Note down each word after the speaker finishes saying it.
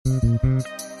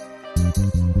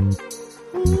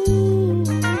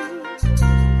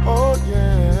Oh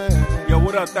yeah. Yo,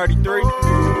 what up, 33?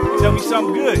 Tell me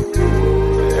something good.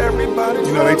 Everybody.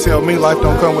 You know, they tell me life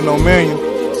don't come with no million,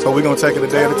 so we gonna take it a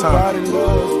day at a time.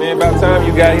 Man, about time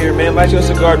you got here, man. Light your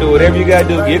cigar, do whatever you gotta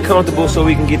do. Get comfortable so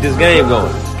we can get this game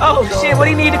going. Oh, shit, what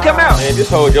do you need to come out? Man,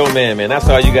 just hold your man. That's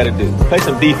all you gotta do. Play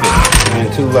some defense. Man,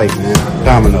 too late, man.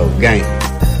 Domino, game.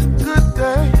 Good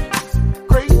day,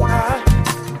 great night.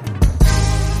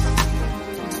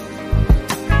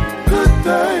 Good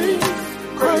day,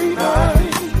 great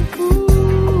night. Ooh,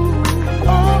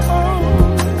 oh.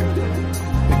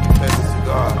 We can take a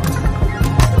cigar.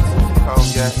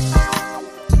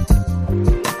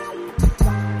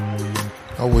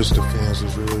 I wish the fans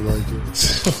was really like it.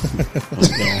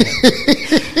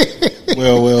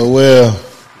 Well.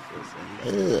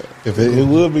 Yeah. If it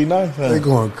would be nice, huh? They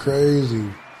going crazy.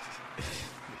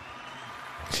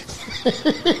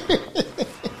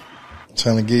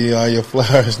 Trying to give you all your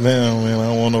flowers now, man. I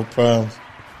don't want no problems.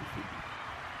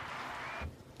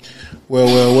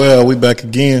 Well. We back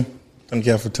again. Thank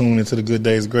y'all for tuning into the Good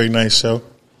Days, Great Night show.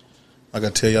 Like I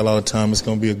tell y'all all the time, it's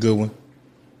going to be a good one.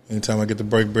 Anytime I get to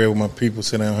break bread with my people,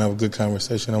 sit down and have a good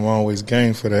conversation, I'm always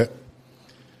game for that.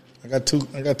 I got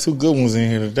two good ones in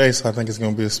here today, so I think it's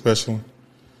going to be a special one.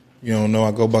 You don't know,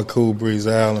 I go by Cool Breeze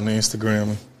Al in the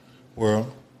Instagram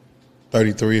world.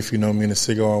 33 if you know me in the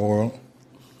cigar world.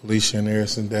 Alicia and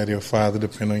Harrison, daddy or father,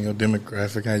 depending on your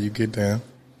demographic, how you get down.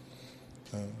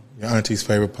 Your auntie's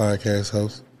favorite podcast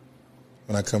host.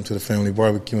 When I come to the family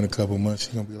barbecue in a couple months,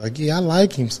 she's going to be like, yeah, I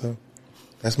like him, so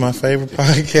that's my favorite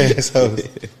podcast host.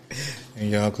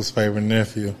 And your uncle's favorite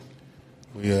nephew.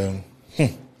 We done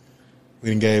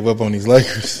gave up on these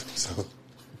Lakers, so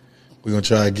we're going to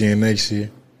try again next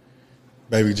year.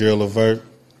 Baby Gerald Levert.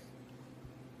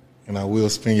 And I will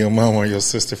spin your mom or your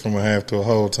sister from a half to a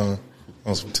whole time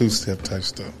on some two-step type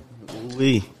stuff.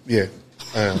 Yeah.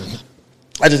 I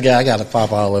got to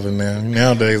pop all of it now.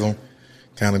 Nowadays, I'm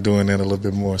kind of doing that a little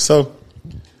bit more. So,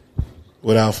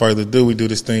 without further ado, we do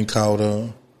this thing called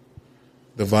the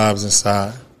vibes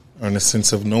inside, or in the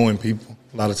sense of knowing people.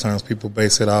 A lot of times people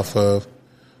base it off of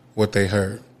what they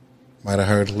heard. Might have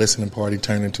heard a listening party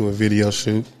turn into a video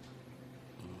shoot.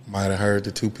 Might have heard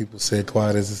the two people said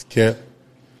quiet as it's kept.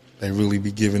 They really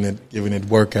be giving it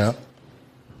workout.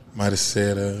 Might have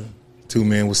said two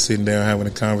men was sitting down having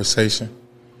a conversation,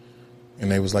 and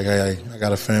they was like, hey, I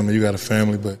got a family, you got a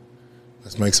family, but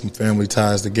let's make some family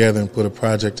ties together and put a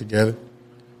project together.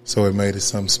 So it made it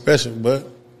something special, but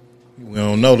we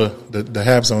don't know the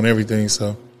haps on everything,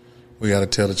 so we got to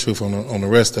tell the truth on the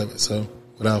rest of it. So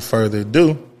without further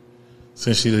ado,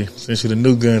 since you the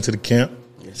new gun to the camp,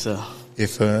 Yes, sir.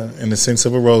 if in the sense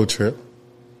of a road trip,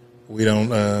 we don't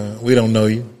know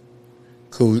you.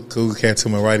 Cool cat to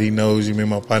my right, he knows you. Me and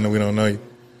my partner, we don't know you.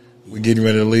 We're getting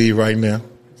ready to leave right now.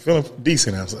 Feeling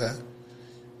decent outside.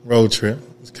 Road trip.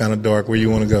 It's kind of dark. Where you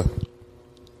want to go?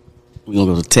 We're going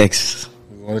to go to Texas.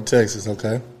 We're going to Texas,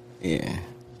 okay? Yeah.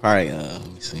 Probably, let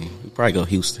me see. We probably go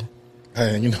Houston.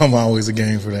 Hey, you know I'm always a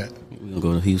game for that. We're going to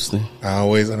go to Houston. I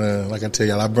always, like I tell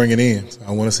y'all, I bring it in. So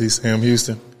I want to see Sam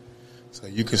Houston. So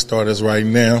you can start us right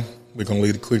now. We're going to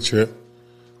lead a quick trip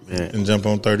and jump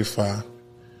on 35.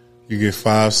 You get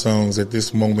 5 songs at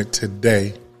this moment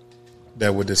today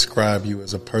that would describe you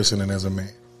as a person and as a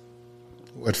man.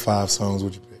 What 5 songs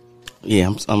would you pick? Yeah,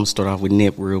 I'm going to start off with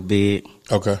Nip real big.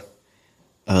 Okay.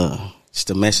 Just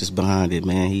the message behind it,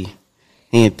 man. He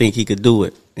didn't think he could do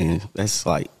it. And that's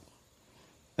like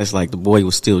the boy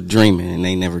was still dreaming and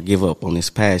they never give up on his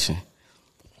passion.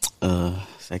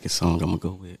 Second song I'm going to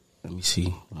go with. Let me see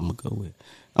what I'm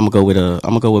going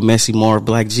to go with Messy Marv,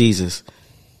 Black Jesus.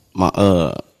 My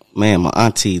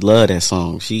auntie loved that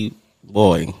song.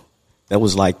 That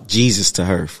was like Jesus to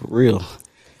her, for real.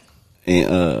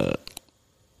 And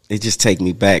it just take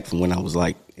me back from when I was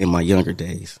like in my younger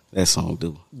days. That song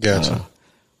do. Gotcha.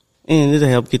 And it'll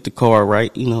help get the car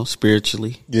right,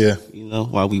 spiritually. Yeah.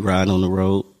 While we ride on the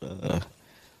road.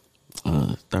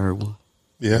 Third one.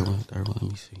 Yeah. Third one.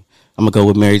 Let me see. I'm gonna go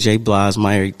with Mary J. Blige,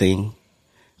 My Everything,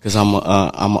 because I'm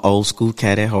an old school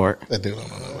cat at heart. That dude don't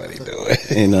know what he doing.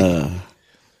 And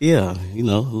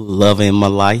love in my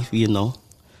life.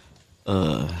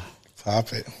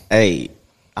 Pop it. Hey,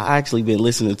 I actually been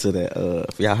listening to that.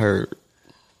 If y'all heard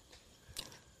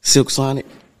Silk Sonic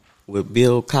with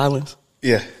Bill Collins.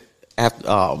 Yeah.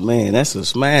 Oh man, that's a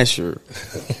smasher.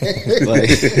 Like,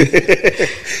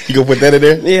 you gonna put that in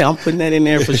there? Yeah, I'm putting that in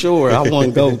there for sure. I want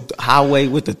to go highway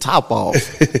with the top off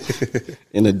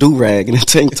and a do rag and a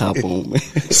tank top on, man.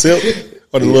 Silk.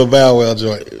 Or the little Bow Wow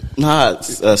joint? Nah,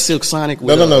 Silk Sonic.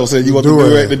 With, No. So you want the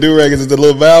Do-rag. the do-rag is the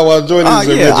little Bow Wow joint? Or is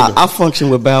it Yeah, original? I function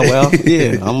with Bow Wow.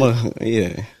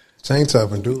 Yeah. Tank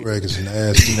top and do-rag is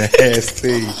nasty.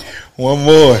 Nasty. One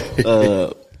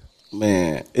more.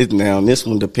 Man, this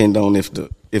one depend on if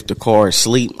the car is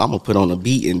asleep. I'm gonna put on a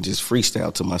beat and just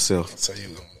freestyle to myself. So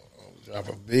you gonna drop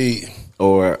a beat.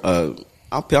 Or I'm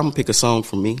gonna pick a song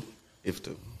for me.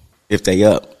 If they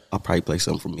up, I'll probably play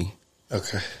something for me.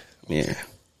 Okay. Yeah.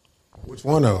 Which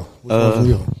one though? Which one for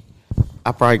you?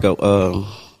 I probably go.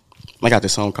 I got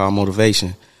this song called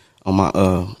Motivation on my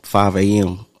 5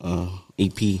 a.m.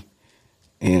 EP,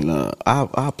 and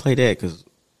I'll play that because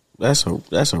that's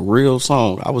a real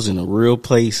song. I was in a real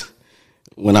place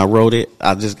when I wrote it.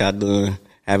 I just got done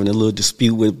having a little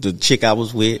dispute with the chick I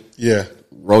was with. Yeah.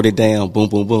 Wrote it down. Boom,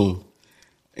 boom, boom.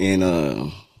 And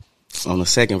on the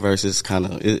second verse, it's kind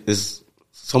of it's.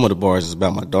 Some of the bars is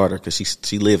about my daughter because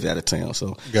she lived out of town.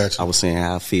 So Gotcha. I was saying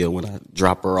how I feel when I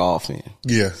drop her off and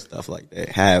Yeah. stuff like that.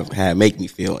 How it make me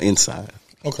feel inside.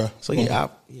 Okay. So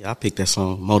I picked that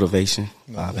song, Motivation.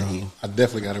 5 a.m. I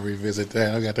definitely got to revisit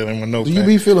that. I got that in my notepad. Do you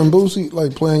be feeling boosy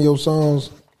like playing your songs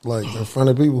like in front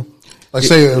of people? Like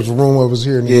say there's a room over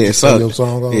here and you just play your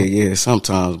song on. Yeah,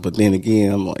 sometimes. But then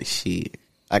again, I'm like, shit,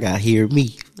 I got to hear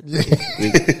me. You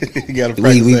got to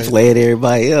practice we that. play at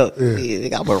everybody else. Yeah.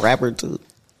 Yeah, I'm a rapper too.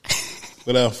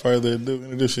 Without further ado,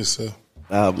 introduce yourself.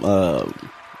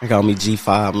 They call me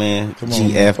G5, man. Come on,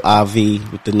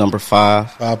 GFIV with the number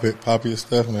 5. Pop your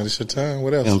stuff, man. It's your time.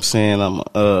 What else? You know what I'm saying?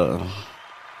 I'm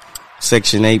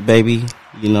Section 8 baby,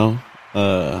 you know.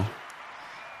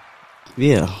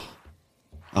 Yeah.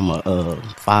 I'm a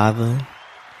father,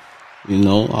 you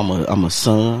know, I'm a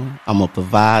son, I'm a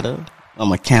provider,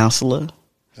 I'm a counselor.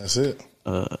 That's it.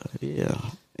 Yeah.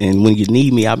 And when you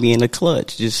need me, I'll be in the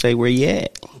clutch. Just say where you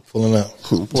at. Pulling up.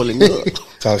 Pulling up.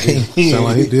 Talking. Sound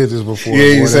like he did this before.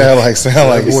 Yeah, you Boy, sound like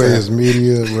that boy it. is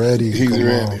media ready. He's Come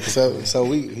ready. on.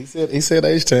 So he said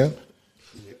H-Town.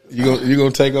 You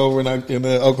gonna take over in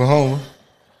Oklahoma.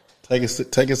 Take us to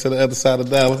the other side of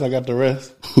Dallas. I got the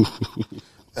rest.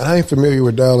 And I ain't familiar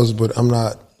with Dallas, but I'm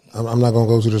not gonna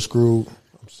go to the screw.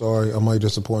 I'm sorry, I might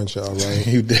disappoint y'all, right?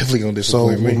 You definitely gonna So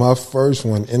disappoint me. with my first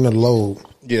one, In the Load,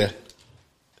 Yeah.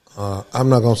 I'm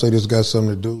not gonna say this got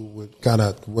something to do with kind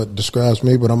of what describes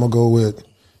me, but I'm gonna go with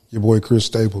your boy Chris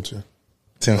Stapleton.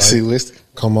 Tennessee listed.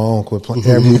 Come on, quit playing.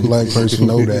 Every black person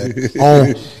know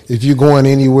that. If you're going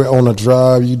anywhere on a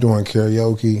drive, you doing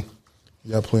karaoke,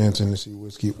 y'all playing Tennessee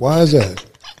whiskey. Why is that?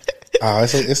 Oh,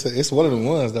 it's one of the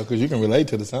ones though, because you can relate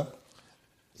to the song.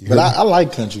 But I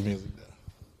like country music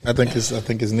though. I think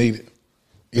it's needed.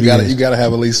 You gotta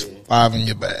have at least 5 in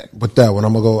your bag. But that one,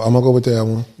 I'm gonna go with that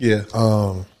one. Yeah.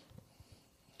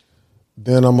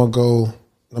 Then I'm gonna go.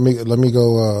 Let me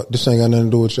go. This ain't got nothing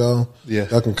to do with y'all. Yeah.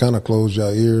 I can kind of close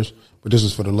y'all ears, but this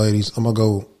is for the ladies. I'm gonna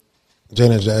go.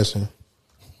 Janet Jackson.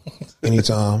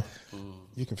 Anytime.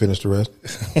 You can finish the rest.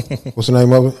 What's the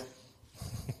name of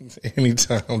it?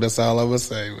 Anytime. That's all I would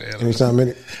say, man. Anytime.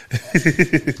 I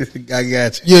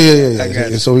got you. Yeah. I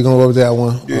got you. So we're gonna go with that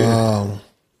one. Yeah.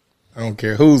 I don't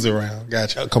care who's around.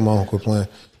 Got you. Come on, quit playing.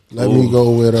 Let me go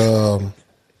with.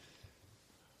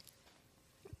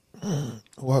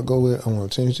 Who I go with? I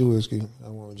want Tennessee whiskey. I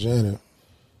want Janet.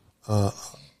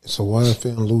 It's a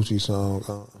YFN Lucci song.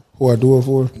 Who I do it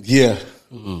for? Yeah.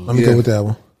 Let me go with that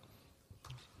one.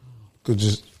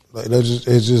 Cause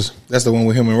it's just. That's the one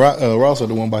with him and Ross, or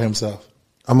the one by himself?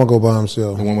 I'm gonna go by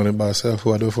himself. The one with him by himself.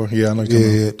 Who I do it for? Yeah, I know.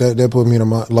 You're Yeah. That put me in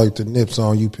my like the Nip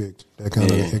song you picked. That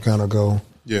kind of it kind of go.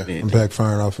 Yeah. I'm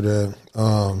backfiring off of that.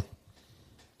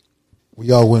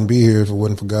 We all wouldn't be here if it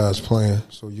wasn't for God's plan.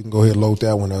 So you can go ahead and load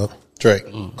that one up. Drake.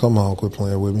 Come on, quit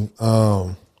playing with me.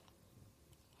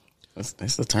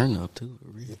 That's the turn up too.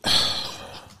 Really.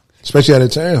 Especially out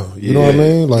of town. You know what I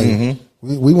mean? Like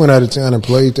we went out of town and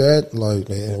played that. Like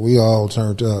man, we all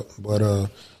turned up. But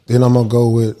then I'm gonna go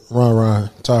with Ron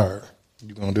Tired.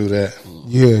 You gonna do that?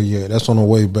 Yeah. That's on the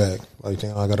way back. Like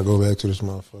damn, I gotta go back to this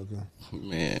motherfucker.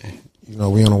 Man. You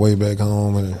know, we on the way back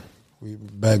home and we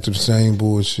back to the same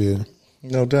bullshit.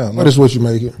 No doubt. But it's what you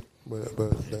make it. But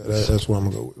that's what I'm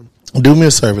gonna go with. Do me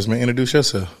a service, man. Introduce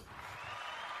yourself.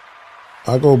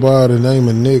 I go by the name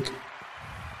of Nick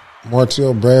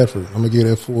Martell Bradford. I'm gonna get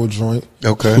that full joint.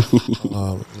 Okay.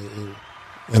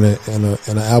 In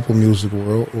the Apple Music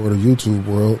world or the YouTube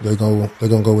world, they're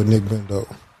gonna go with Nick Bendo.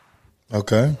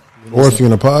 Okay. Or if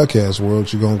you're in the podcast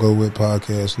world, you're gonna go with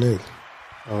Podcast Nick.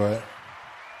 All right.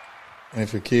 And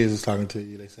if your kids is talking to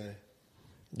you, they say,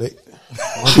 They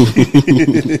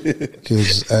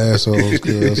kids assholes,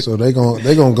 cuz. So they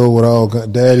gonna go with all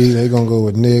daddy. They gonna go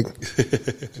with Nick.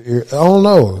 I don't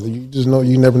know. You just know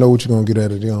you never know what you're gonna get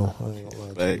out of them. I ain't gonna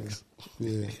lie to you. Thanks.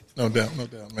 Yeah. No doubt,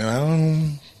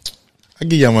 man. I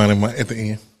give y'all mine at the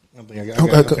end. I think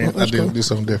I do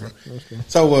something different.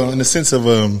 So, in the sense of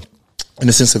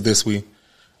this, we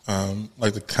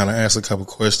like to kind of ask a couple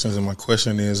questions, and my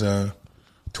question is,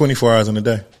 24 hours in a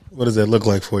day. What does that look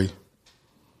like for you?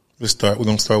 Let's start. We're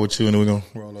gonna start with you, and then we're gonna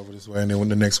roll over this way, and then when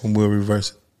the next one we'll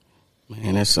reverse it.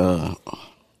 Man,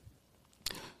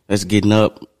 that's getting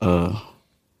up.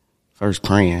 First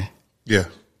praying. Yeah.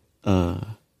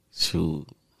 Shoot,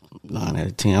 9 out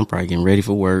of 10. I'm probably getting ready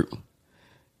for work.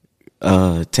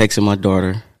 Texting my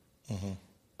daughter.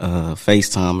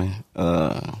 FaceTiming.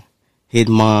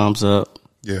 Hitting moms up.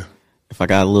 Yeah. If I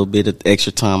got a little bit of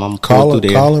extra time, I'm calling through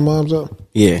there. Calling moms up.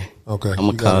 Yeah. Okay.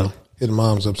 I'm gonna call. Hitting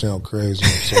moms up sound crazy.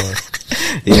 I'm sorry.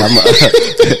 Yeah,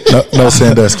 No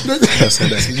Sandusky. No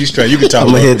Sandusky. You straight. You can talk. I'm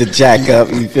gonna hit the jack up.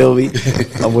 You feel me?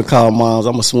 I'm gonna call moms.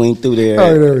 I'm gonna swing through there.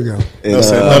 All right, there we go.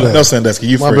 And, No Sandusky.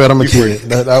 You free. My bad. I'm a You free. kid.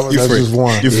 That's free. just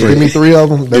one. You free. Give me 3 of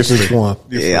them. That's You just free. one.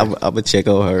 yeah, I'm gonna check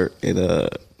on her. And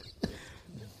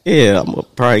yeah, I'm gonna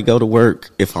probably go to work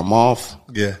if I'm off.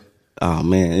 Yeah. Oh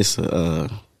man, it's a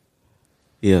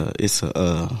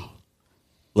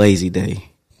lazy day.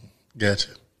 Gotcha.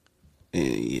 And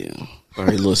yeah,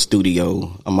 probably a little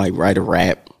studio. I might write a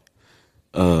rap.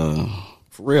 For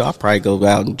real, I'll probably go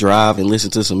out and drive and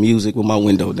listen to some music with my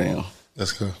window down.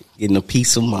 That's cool. Getting a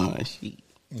peace of mind. Shit.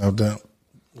 No doubt.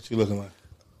 What you looking like?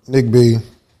 Nick B.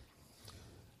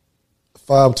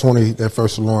 5:20. That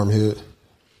first alarm hit.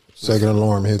 Second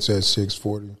alarm hits at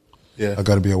 6:40. Yeah. I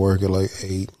got to be at work at like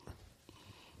 8.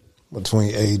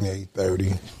 Between 8 and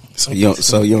 8:30. So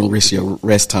you don't risk your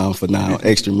rest time for now,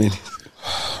 extra minutes.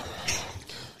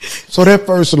 So that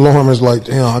first alarm is like,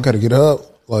 damn, I got to get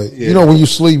up. Like, you know, when you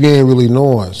sleep, you ain't really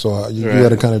knowing. So you got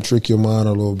to kind of trick your mind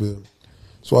a little bit.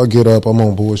 So I get up. I'm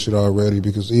on bullshit already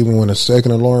because even when the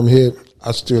second alarm hit,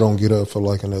 I still don't get up for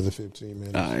like another 15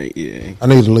 minutes. All right, yeah. I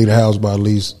need to leave the house by at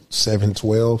least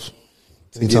 7:12.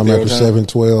 Anytime after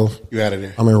 7:12, You out of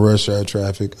there. I'm in rush hour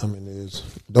traffic. I'm in this.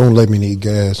 Don't let me need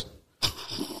gas.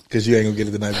 Because you ain't going to get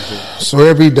it the night before. So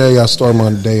every day I start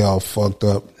my day off fucked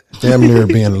up. Damn near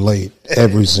being late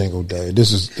every single day.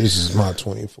 This is my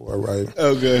 24, right?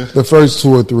 Okay. The first 2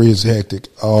 or 3 is hectic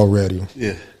already.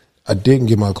 Yeah. I didn't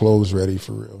get my clothes ready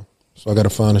for real. So I got to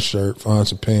find a shirt, find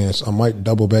some pants. I might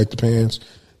double back the pants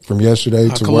from yesterday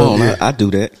to Come work. on, I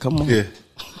do that. Come on. Yeah.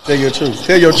 Tell your truth.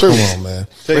 Tell your truth. Come on, man.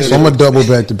 Tell your So I'm going to double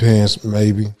back the pants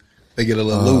maybe. They get a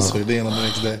little looser then on the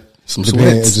next day. Some Depends,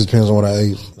 it sweats. just depends on what I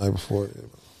ate the night before.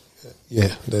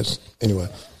 Yeah, anyway.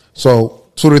 So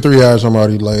 2 to 3 hours, I'm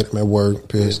already late. I'm at work,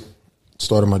 pissed.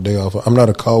 Started my day off. I'm not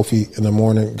a coffee in the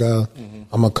morning guy.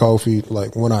 I'm a coffee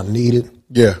like when I need it.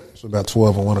 Yeah. So about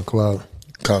 12 or 1 o'clock.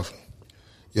 Coffee.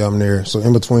 Yeah, I'm there. So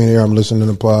in between there, I'm listening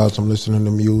to pods. I'm listening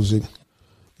to music,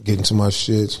 getting to my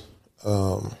shit.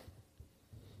 After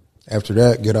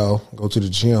that, get off, go to the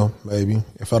gym, maybe.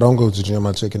 If I don't go to the gym,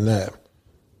 I take a nap.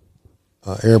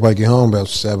 Everybody get home about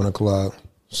 7 o'clock.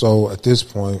 So at this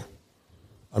point,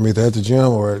 I'm either at the gym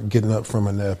or getting up from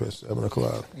a nap at 7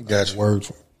 o'clock. Gotcha.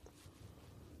 Words.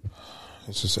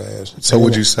 It's just ass. So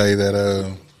would you say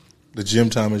that the gym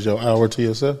time is your hour to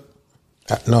yourself?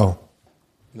 No.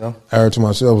 No? Hour to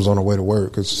myself was on the way to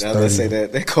work. It's I was gonna say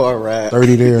 30, that car ride.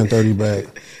 30 there and 30 back.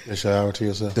 That's your hour to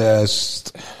yourself?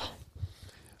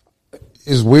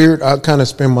 It's weird. I kind of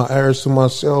spend my hours to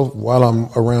myself while I'm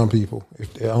around people. I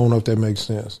don't know if that makes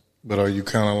sense. But are you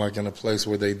kind of like in a place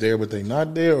where they there but they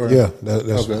not there? Or? Yeah,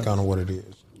 that's Okay. kind of what it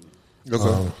is.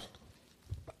 Okay.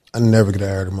 I never get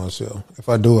tired of myself. If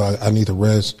I do, I need to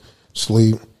rest,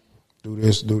 sleep, do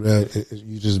this, do that.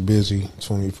 You're just busy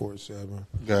 24/7.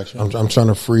 Gotcha. I'm trying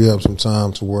to free up some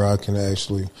time to where I can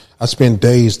actually. I spend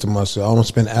days to myself. I don't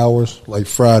spend hours. Like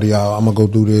Friday, I'm gonna go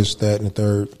do this, that, and the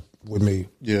third with me.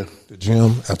 Yeah. The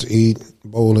gym, after eat,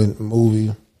 bowling,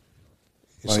 movie.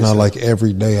 It's Like not that. like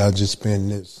every day I just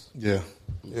spend this. Yeah.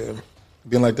 Yeah.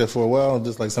 Been like that for a while,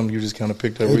 just like something you just kind of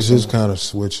picked up It recently? just kind of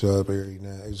switch up every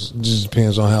now. It just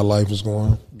depends on how life is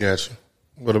going. Gotcha.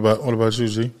 What about you,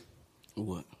 G?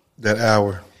 What? That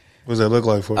hour. What does that look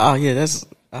like for you? That's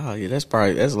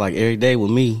like every day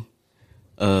with me.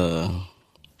 My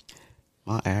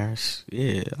hours,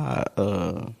 yeah.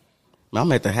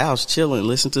 I'm at the house chilling,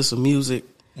 listening to some music,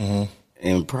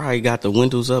 and probably got the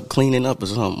windows up, cleaning up or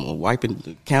something, or wiping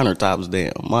the countertops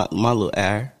down. My little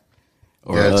hour,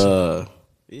 or Gotcha.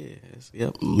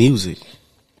 music.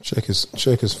 Check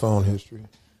his phone history.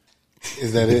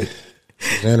 Is that it?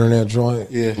 His internet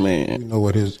joint. Yeah. You Man, know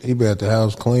what he be at the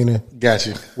house cleaning. Got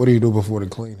you. What do you do before the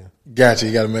cleaning? Got you.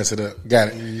 You got to mess it up. Got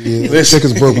it. Yeah, check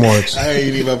his bookmarks. I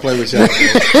ain't even about to play with y'all.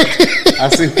 I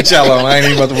see what y'all on. I ain't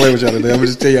even about to play with y'all today. I'm gonna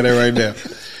just tell you that right now.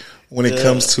 When it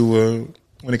comes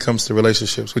to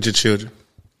relationships with your children,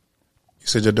 you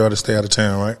said your daughter stay out of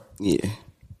town, right? yeah.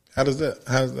 How does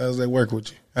that work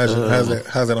with you? How's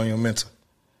that on your mental?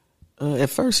 At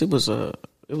first, it was a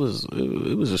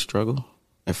struggle.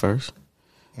 At first,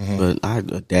 but I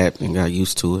adapted and got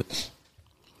used to it.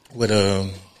 With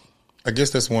I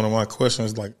guess that's one of my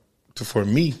questions, like for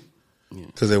me,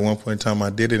 because at one point in time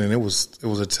I did it, and it was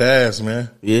a task, man.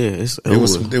 Yeah, There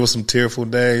was some tearful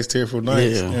days, tearful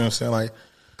nights. Yeah. You know what I'm saying? Like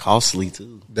costly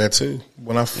too. that too.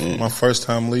 When my first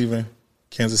time leaving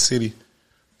Kansas City,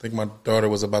 I think my daughter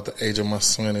was about the age of my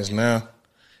son is now,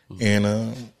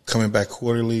 and coming back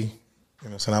quarterly. You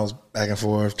know what I'm saying? I was back and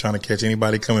forth trying to catch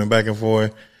anybody coming back and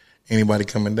forth, anybody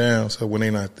coming down. So when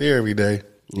they're not there every day,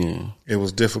 it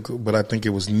was difficult. But I think it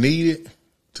was needed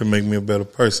to make me a better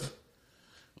person.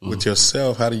 With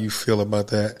yourself, how do you feel about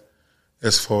that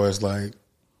as far as like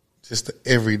just the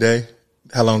everyday?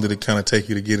 How long did it kind of take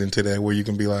you to get into that where you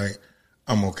can be like,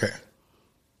 I'm okay?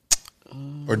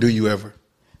 Or do you ever?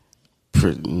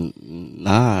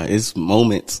 Nah, it's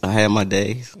moments. I had my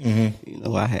days. You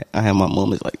know, I had my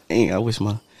moments like, dang, I wish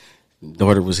my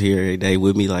daughter was here every day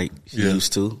with me like she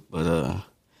used to. But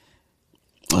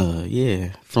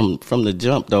yeah, from the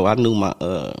jump though, I knew my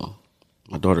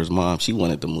daughter's mom. She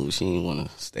wanted to move. She didn't want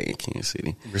to stay in Kansas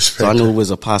City. Respect so I knew her. it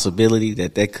was a possibility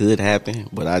that could happen,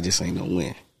 but I just ain't know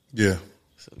when. Yeah.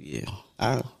 So yeah,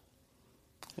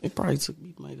 it probably took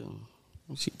me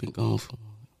she been gone for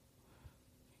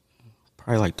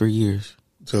probably like 3 years.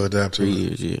 To adapt to 3 it.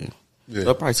 years, yeah. Yeah.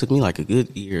 So it probably took me like a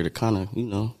good year to kind of, you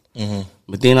know.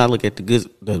 But then I look at the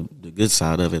good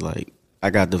side of it. Like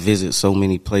I got to visit so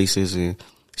many places, and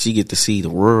she get to see the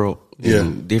world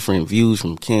and different views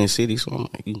from Kansas City. So I'm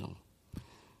like, you know.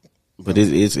 But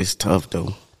it's tough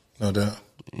though. No doubt.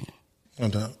 No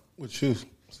doubt. With you,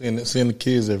 seeing the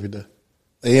kids every day,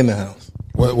 they in the house.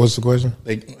 What's the question?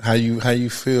 How you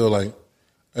feel like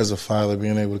as a father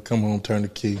being able to come home, turn the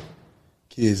key,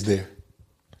 kids there.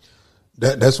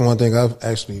 That's one thing I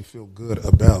actually feel good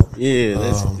about. Yeah,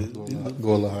 that's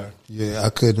Go a lot higher. Yeah, I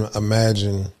couldn't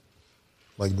imagine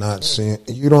like not seeing.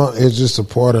 You don't. It's just a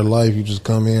part of life. You just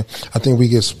come in. I think we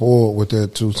get spoiled with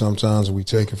that too. Sometimes we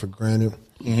take it for granted.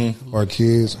 Our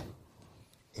kids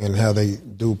and how they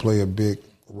do play a big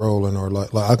role in our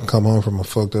life. Like I can come home from a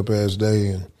fucked up ass day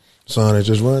and son is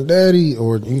just running, daddy,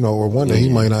 or or one day he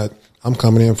might not. I'm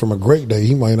coming in from a great day.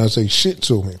 He might not say shit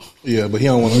to me. Yeah, but he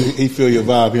don't want to. He feel your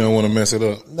vibe. He don't want to mess it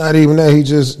up. Not even that. He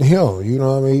just him. You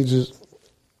know what I mean? He just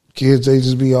kids. They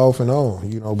just be off and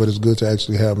on. But it's good to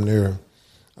actually have them there.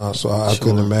 So I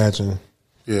couldn't imagine.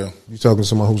 Yeah, you talking to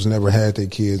someone who's never had their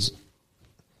kids.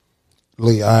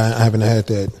 Lee, I haven't had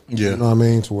that. Yeah, you know what I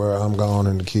mean? To where I'm gone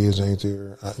and the kids ain't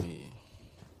there.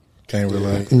 Can't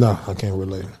relate. No, I can't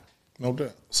relate. No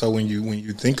doubt. So when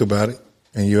you think about it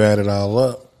and you add it all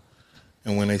up,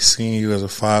 and when they seeing you as a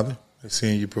father, they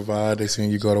seeing you provide, they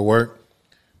seeing you go to work,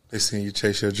 they seeing you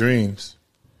chase your dreams,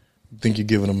 you think you're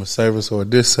giving them a service or a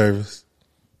disservice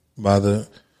by the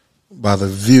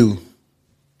view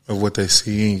of what they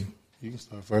see in you. You can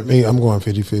start first. Me, I'm going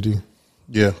 50-50.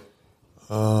 Yeah.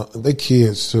 They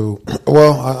kids too.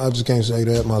 Well, I just can't say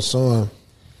that. My son,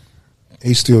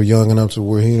 he's still young enough to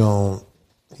where he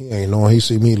ain't knowing. He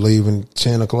see me leaving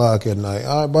 10 o'clock at night.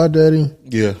 All right, bye, daddy.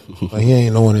 Yeah. Like, he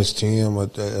ain't knowing it's 10.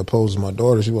 But opposed to my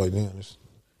daughter, she like, damn, it's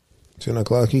 10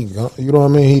 o'clock. He gone. You know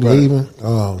what I mean? He leaving.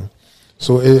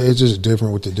 So it's just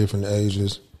different with the different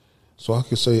ages. So I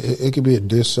could say it could be a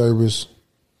disservice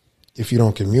if you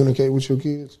don't communicate with your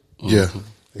kids. Yeah.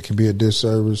 It could be a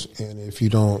disservice, and if you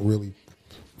don't really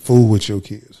fool with your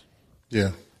kids.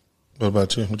 Yeah. What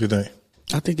about you? What do you think?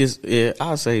 I think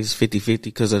I'd say it's 50-50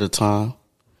 because of the time.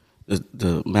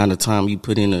 The amount of time you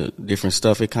put into different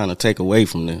stuff, it kind of take away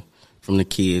from the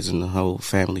kids and the whole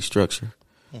family structure.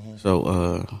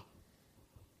 So,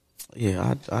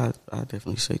 yeah, I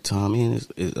definitely say time in is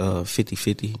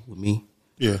 50-50 with me.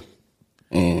 Yeah.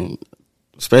 And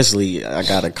especially I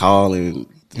got a call and,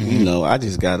 I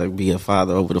just got to be a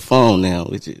father over the phone now,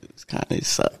 which is kind of, it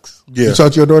sucks. Yeah. You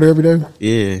talk to your daughter every day?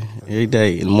 Yeah, every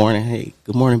day. In the morning, hey,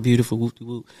 good morning, beautiful,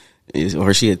 whoop-de-whoop.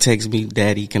 Or she'd text me,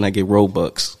 Daddy, can I get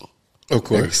Robux? Of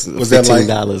course. Was that like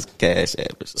 $15 cash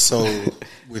app? So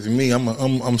with me,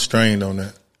 I'm strained on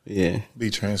that. Yeah. Be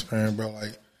transparent, bro.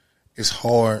 Like it's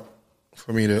hard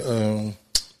for me to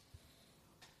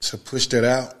push that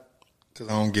out because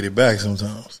I don't get it back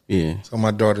sometimes. Yeah. So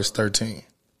my daughter's 13.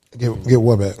 Get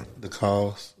what back? The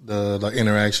calls, the like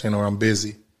interaction, or I'm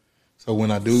busy. So when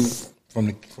I do from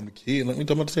the kid, let me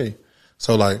tell you.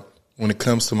 So like when it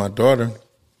comes to my daughter,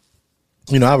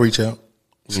 you know, I reach out.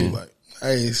 She's like,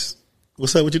 "Hey,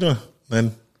 what's up? What you doing?"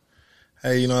 Then,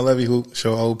 "Hey, you know, I love you."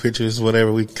 Show old pictures,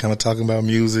 whatever. We kind of talking about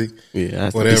music, Yeah, I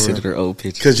whatever. consider her old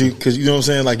pictures. Because you know what I'm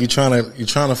saying. Like you're trying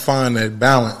to find that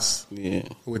balance,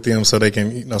 with them, so they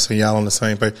can, you know, so y'all on the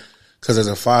same page. Because as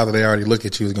a father, they already look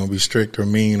at you as going to be strict or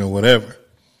mean or whatever.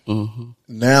 Mm-hmm.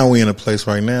 Now we in a place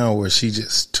right now where she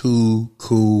just too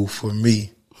cool for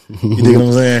me. You dig what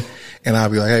I'm saying? And I'll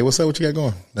be like, "Hey, what's up? What you got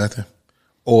going?" "Nothing."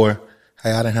 Or,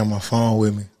 "Hey, I didn't have my phone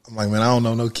with me." I'm like, "Man, I don't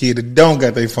know no kid that don't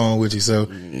got their phone with you." So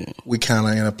we kind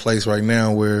of in a place right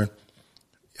now where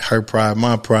her pride,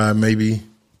 my pride, maybe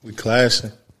we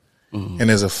clashing. Mm-hmm.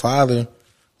 And as a father,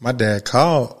 my dad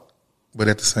called. But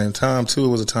at the same time, too, it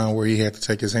was a time where he had to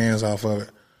take his hands off of it.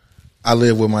 I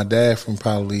lived with my dad from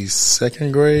probably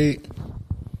second grade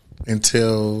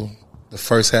until the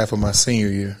first half of my senior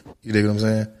year. You dig what I'm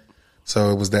saying? So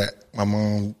it was that my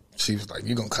mom, she was like,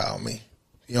 "You gonna call me.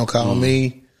 You don't call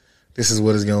me, this is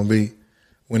what it's gonna be."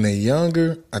 When they're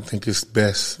younger, I think it's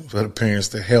best for the parents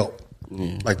to help,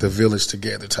 like the village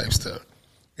together type stuff.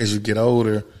 As you get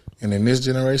older, and in this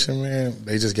generation, man,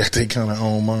 they just got their kind of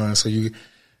own mind. So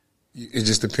it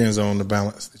just depends on the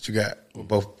balance that you got with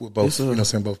both you know what I'm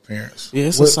saying, both parents. Yeah,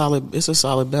 it's a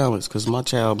solid balance, because my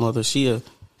child mother, she'll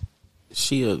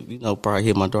you know, probably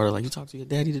hit my daughter like, "You talk to your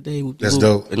daddy today?" That's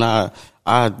dope. And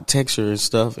I text her and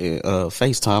stuff and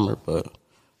FaceTime her, but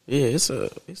yeah, it's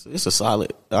a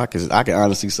solid. I can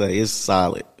honestly say it's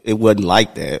solid. It wasn't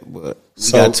like that, but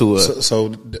we got to so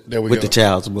there we with go. the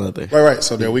child's mother. Right.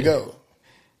 So there we go.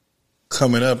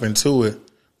 Coming up into it,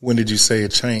 when did you say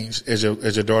it changed? As your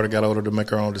daughter got older to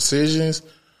make her own decisions,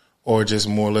 or just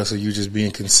more or less of you just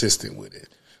being consistent with it?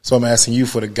 So I'm asking you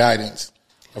for the guidance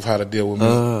of how to deal with me.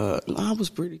 I was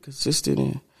pretty consistent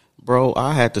in, bro.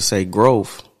 I had to say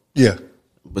growth. Yeah.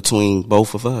 Between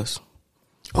both of us.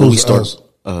 When we start,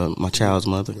 my child's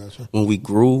mother. Gotcha. When we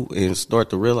grew and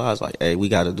start to realize, like, hey, we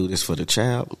got to do this for the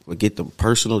child. Forget the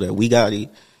personal that we got.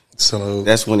 Salute.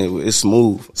 That's when it's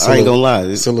smooth. Salute. I ain't gonna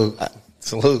lie. Salute.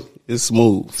 It's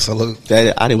smooth. Salute.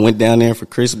 I didn't went down there for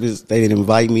Christmas. They didn't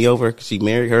invite me over. She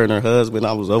married her and her husband.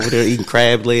 I was over there eating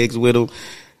crab legs with them.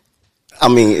 I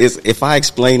mean, if I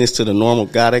explain this to the normal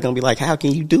guy, they're gonna be like, "How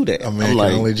can you do that?" A man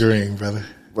can only dream, brother.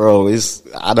 Bro,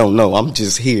 I don't know. I'm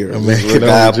just here.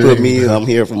 God put me in. I'm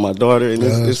here for my daughter, and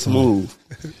it's smooth.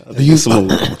 It's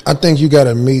smooth. I think you got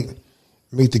to meet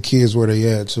the kids where they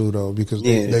at too, though, because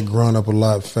they're growing up a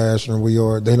lot faster than we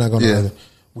are. They're not gonna. Yeah.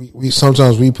 We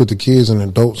sometimes we put the kids in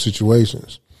adult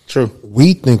situations. True.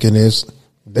 We thinking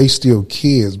they still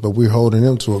kids, but we're holding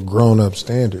them to a grown up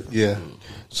standard. Yeah.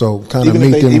 So kind of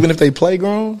meet them, even if they play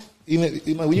grown.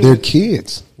 They're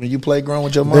kids. When you play grown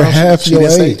with your mom, they're half your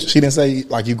age. She didn't say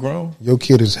like you grown. Your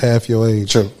kid is half your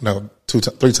age. True. No,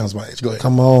 3 times my age. Go ahead.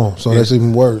 Come on. So that's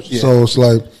even worse. Yeah. So it's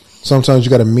like sometimes you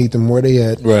got to meet them where they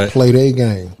at. Right. Play their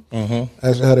game. Mm-hmm.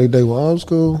 That's how they day. Well, I was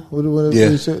cool.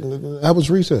 How was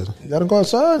recess? You got to go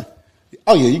outside.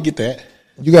 Oh yeah, you get that.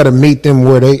 You got to meet them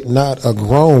where they not a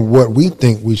grown. What we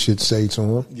think we should say to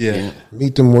them. Yeah.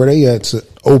 Meet them where they at to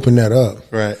open that up.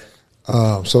 Right.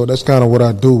 So that's kind of what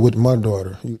I do with my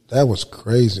daughter. That was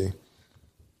crazy.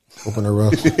 Open her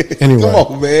up. Anyway. Come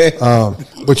on, man.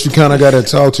 But you kind of got to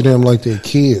talk to them like they're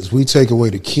kids. We take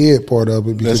away the kid part of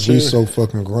it because we so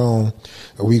fucking grown.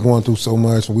 And we going through so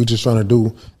much and we just trying to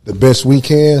do the best we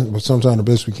can. But sometimes the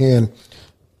best we can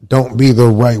don't be the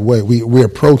right way. We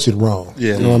approach it wrong.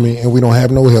 Yeah. You know what I mean? And we don't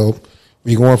have no help.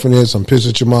 We going for this. I'm pissed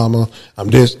at your mama. I'm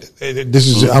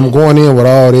going in with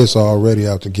all this already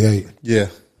out the gate. Yeah.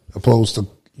 Opposed to,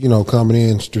 coming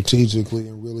in strategically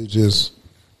and really just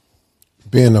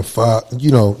being a father.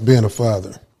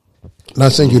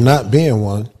 Not saying you're not being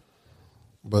one,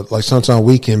 but like sometimes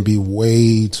we can be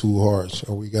way too harsh.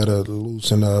 So we got to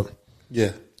loosen up.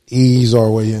 Yeah. Ease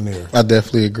our way in there. I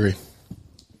definitely agree.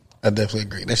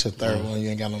 That's your third one. You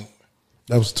ain't got no.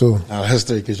 That was 2. No, that's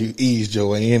 3 because you eased your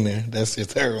way in there. That's your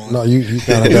third one. No, you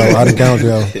kind of got. I didn't count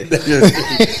y'all.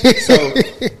 So.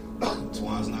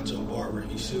 Twan's not your barber.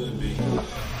 He should be.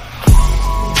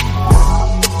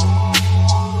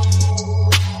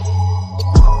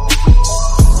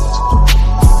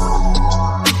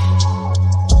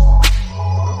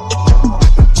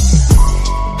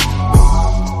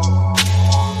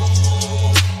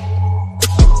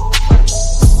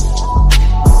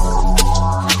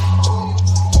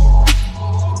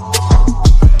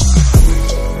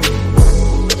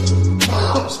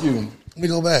 Let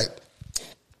me go back.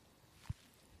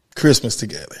 Christmas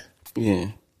together. Yeah.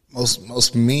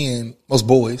 most men, most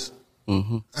boys,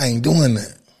 I ain't doing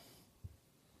that.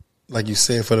 Like you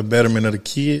said, for the betterment of the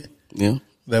kid. Yeah.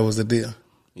 That was the deal.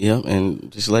 Yeah,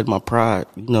 and just let my pride,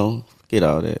 get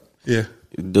all that. Yeah.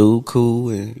 Dude, cool,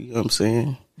 and you know what I'm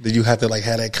saying? Did you have to like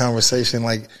have that conversation,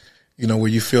 like, where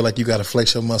you feel like you got to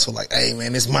flex your muscle, like, hey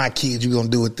man, it's my kid, you gonna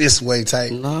do it this way,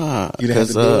 type? Nah, you didn't have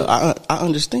to because do it? I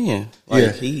understand.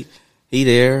 Like he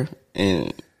there,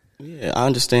 and I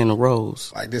understand the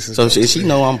roles. Like this is so she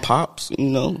know I'm pops,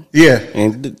 Yeah,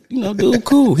 and dude,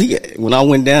 cool. When I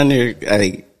went down there,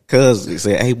 cuz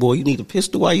said, "Hey boy, you need a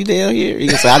pistol while you down here." He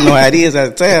said, "I know how it is out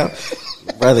of town,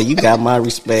 brother. You got my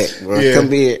respect, bro. Yeah.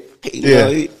 Come here."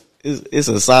 It's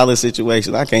a solid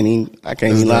situation. I can't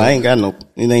even lie. I ain't got it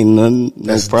ain't nothing,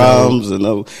 no problems or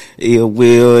no ill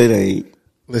will. It ain't.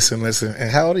 Listen. And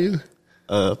how old are you?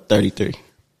 33.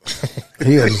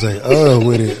 He had to say,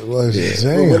 with it. What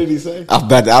did he say? I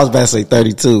was about to say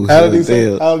 32. How did he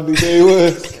say? How did he say he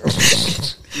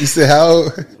was? You said how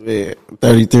old? Yeah,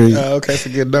 33. Okay, that's a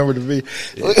good number to be.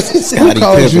 Who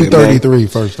calls you 33,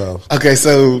 first off? Okay,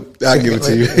 so I'll give it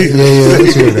to you. Yeah,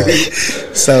 let's hear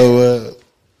that. So,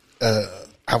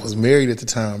 I was married at the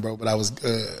time, bro, but I was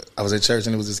at church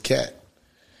and it was this cat,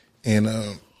 and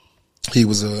he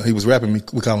was rapping me.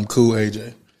 We call him Cool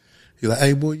AJ. He's like,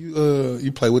 "Hey boy,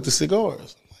 you play with the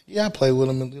cigars?" I'm like, yeah, I play with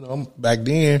them. And, back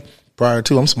then, prior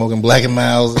to, I'm smoking Black and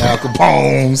Milds, Al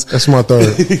Capone's. That's my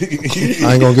third.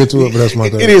 I ain't gonna get to it, but that's my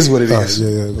third. It is what it is.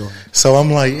 Yeah, go. So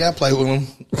I'm like, yeah, I play with them.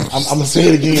 I'm gonna say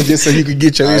it again just so you can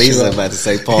get your issue. He's about to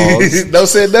say pause. No,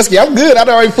 said Dusky. I'm good. I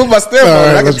already put my step on.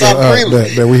 Right, I can talk freely.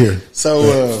 That we here.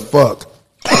 So fuck.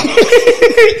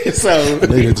 So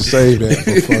needed to save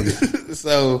that.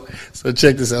 So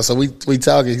check this out. So we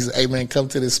talking. He said, "Hey man, come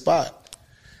to this spot."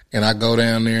 And I go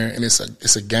down there, and it's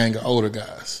a gang of older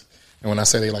guys. And when I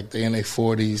say they in their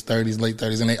 40s, 30s, late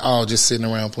 30s, and they all just sitting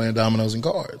around playing dominoes and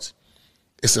cards.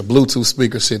 It's a Bluetooth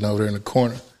speaker sitting over there in the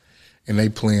corner, and they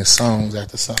playing songs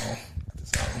after song,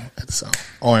 after song,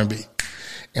 R&B.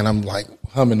 And I'm like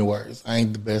humming the words. I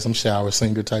ain't the best. I'm shower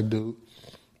singer type dude.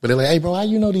 But they're like, "Hey bro, how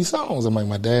you know these songs?" I'm like,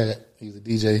 "My dad, he's a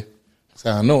DJ. That's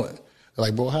how I know it." They're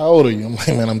like, "Bro, how old are you?" I'm like,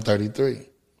 "Man, I'm 33.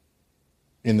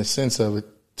 In the sense of it,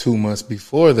 2 months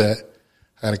before that,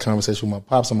 I had a conversation with my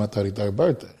pops on my 33rd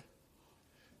birthday.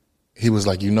 He was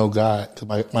like, God,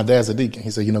 because my dad's a deacon.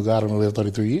 He said, God only lived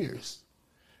 33 years.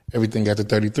 Everything after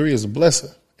 33 is a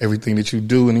blessing. Everything that you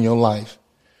do in your life,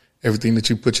 everything that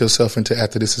you put yourself into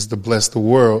after this is to bless the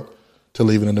world to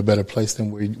leave it in a better place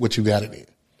than what you got it in.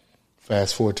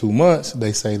 Fast forward 2 months,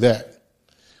 they say that.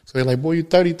 So they're like, "Boy, you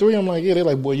 33? I'm like, "Yeah." They're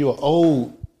like, "Boy, you're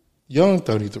old, young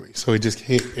 33. So it just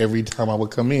hit every time I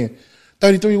would come in.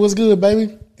 33 was good,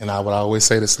 baby. And I would always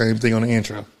say the same thing on the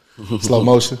intro. Slow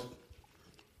motion.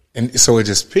 And so it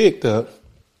just picked up,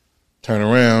 turn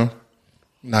around,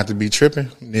 not to be tripping,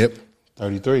 nip,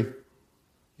 33.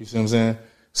 You see what I'm saying?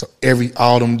 So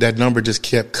all them, that number just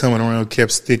kept coming around,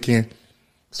 kept sticking.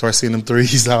 Started seeing them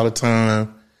threes all the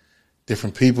time.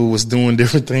 Different people was doing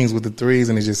different things with the threes,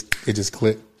 and it just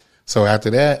clicked. So after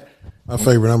that, my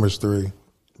favorite number is 3,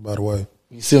 by the way.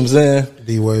 You see what I'm saying?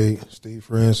 D Wade, Steve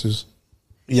Francis.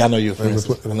 Yeah, I know you're Francis.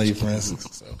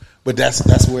 So, but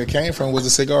that's where it came from, was the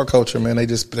cigar culture, man. They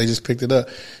just picked it up,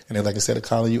 and they're like, instead of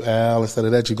calling you Al, instead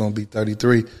of that, you're gonna be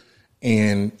 33.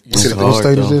 And you see what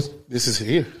state is this? This is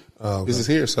here. Oh, okay. This is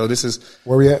here. So this is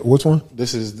where we at. Which one?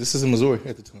 This is in Missouri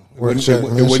at the time.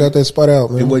 Shout that spot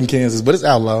out, man. It wasn't Kansas, but it's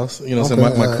Outlaws. You know, what I'm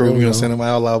saying, my crew. You know, what I'm saying, my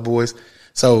Outlaw boys.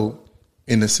 So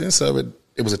in the sense of it,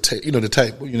 it was the tape.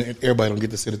 Everybody don't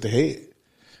get to sit at the head.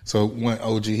 So one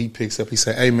OG, he picks up. He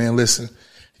said, "Hey man, listen,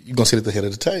 you're gonna sit at the head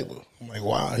of the table." I'm like,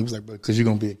 "Wow." He was like, "Because you're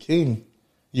gonna be a king.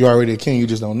 You're already a king. You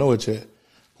just don't know it yet.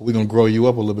 But we're gonna grow you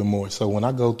up a little bit more." So when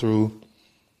I go through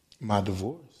my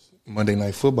divorce, Monday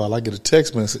Night Football, I get a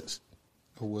text message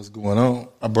of what's going on.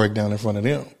 I break down in front of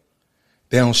them.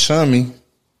 They don't shun me.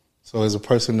 So as a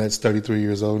person that's 33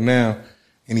 years old now,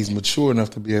 and he's mature enough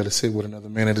to be able to sit with another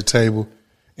man at the table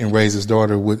and raise his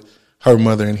daughter with her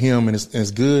mother and him, and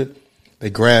it's good. They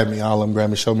grab me, all of them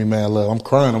grab me, show me mad love. I'm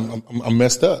crying. I'm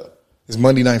messed up. It's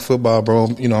Monday Night Football, bro.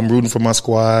 I'm rooting for my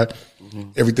squad.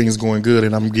 Mm-hmm. Everything is going good,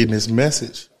 and I'm getting this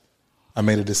message. I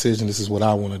made a decision. This is what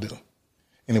I want to do.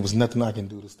 And it was nothing I can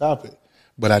do to stop it.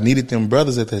 But I needed them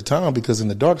brothers at that time, because in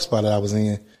the dark spot that I was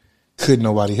in, couldn't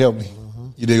nobody help me. Mm-hmm.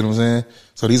 You dig what I'm saying?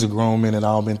 So these are grown men that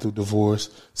all been through divorce,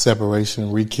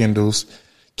 separation, rekindles.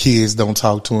 Kids don't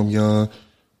talk to them young.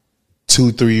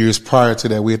 2-3 years prior to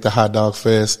that, we at the Hot Dog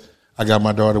Fest. I got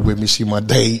my daughter with me. She my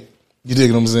date. You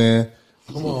dig what I'm saying?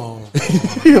 Come on.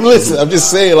 Listen, I'm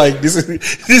just saying, like, this dude,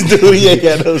 he ain't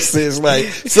got no sense. Like,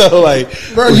 so, like,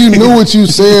 Bro, you knew what you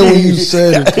said when you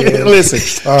said it. Kid.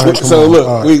 Listen, All right, come so on. look,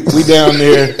 All right. we down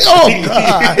there. Oh,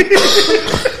 God.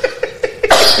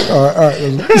 All right.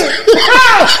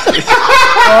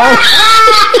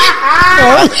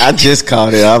 I just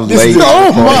caught it. I'm late.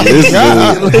 Oh, my This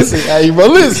God. dude. Listen, hey, bro,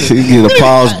 listen. You get a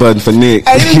pause button for Nick.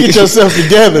 Hey, you get yourself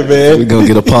together, We're man. gonna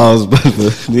get a pause button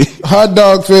for Nick. Hot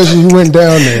dog fest, and you went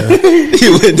down there. He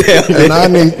went down there. And I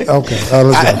need, okay.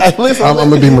 Let's go. Listen, I'm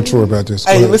going to be mature about this.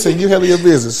 Go Hey, ahead. listen, you handle your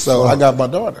business. So I got my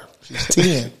daughter. She's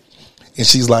 10. And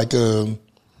she's like, Daddy,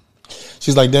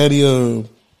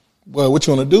 well, what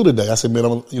you want to do today? I said,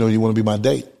 man, you want to be my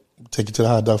date. Take you to the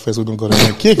hot dog fest. We're going to go down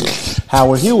there and kick it.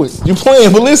 Howard Hewitt. You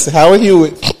playing, but listen, Howard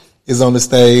Hewitt is on the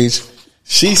stage.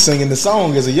 She's singing the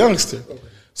song as a youngster.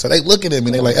 So they looking at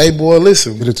me. They like, hey, boy,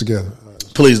 listen. Get it together.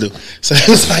 Please do. So it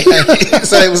was like,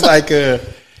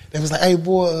 they was like, hey,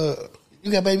 boy,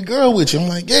 you got baby girl with you. I'm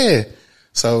like, yeah.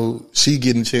 So she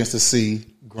getting a chance to see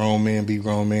grown men be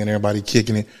grown men, everybody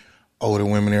kicking it, older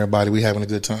women, everybody. We having a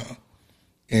good time.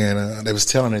 And they was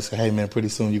telling us, hey, man, pretty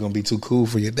soon you're going to be too cool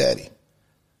for your daddy.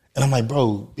 And I'm like,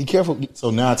 bro, be careful.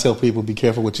 So now I tell people, be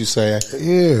careful what you say.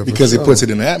 Yeah, because sure. it puts it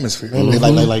in the atmosphere. They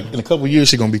like, in a couple of years,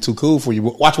 she's going to be too cool for you.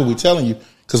 Watch what we're telling you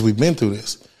because we've been through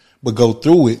this. But go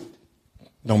through it.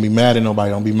 Don't be mad at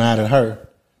nobody. Don't be mad at her.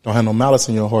 Don't have no malice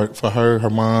in your heart for her, her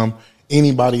mom,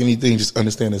 anybody, anything. Just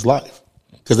understand it's life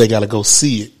because they got to go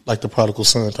see it, like the prodigal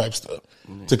son type stuff,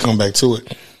 to come back to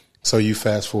it. So you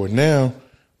fast forward now,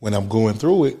 when I'm going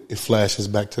through it, it flashes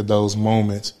back to those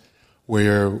moments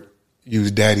where you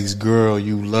was daddy's girl,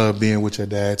 you love being with your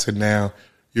dad, to now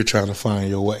you're trying to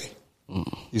find your way.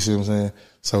 You see what I'm saying?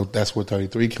 So that's where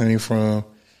 33 came from.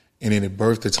 And then it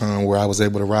birthed a time where I was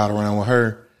able to ride around with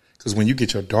her. Because when you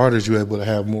get your daughters, you're able to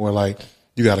have more like,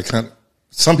 you got to,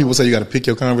 some people say you got to pick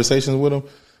your conversations with them,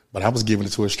 but I was giving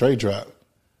it to a straight drop.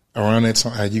 Around that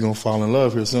time, you're going to fall in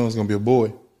love here soon. It's going to be a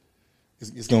boy.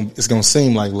 It's going to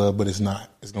seem like love, but it's not.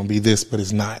 It's going to be this, but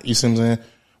it's not. You see what I'm saying?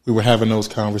 We were having those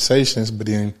conversations, but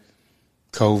then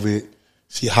COVID,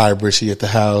 she hybrid, she at the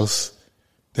house.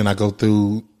 Then I go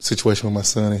through a situation with my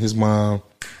son and his mom,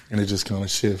 and it just kind of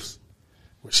shifts.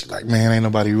 Where she like, man, ain't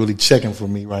nobody really checking for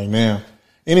me right now.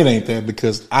 And it ain't that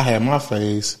because I had my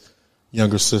phase,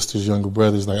 younger sisters, younger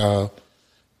brothers, like, oh,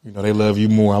 they love you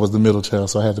more. I was the middle child,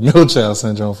 so I had the middle child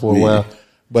syndrome for a while.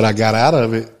 But I got out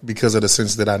of it because of the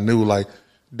sense that I knew, like,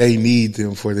 they need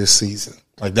them for this season.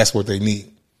 Like, that's what they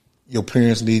need. Your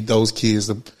parents need those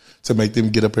kids to make them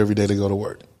get up every day to go to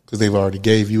work because they've already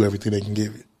gave you everything they can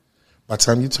give you. By the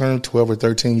time you turn 12 or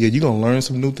 13, you're going to learn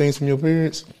some new things from your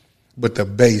parents, but the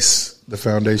base, the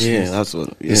foundation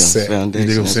is set. Foundation,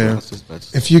 you know what I'm saying?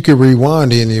 If you could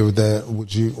rewind any of that,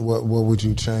 what would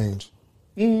you change?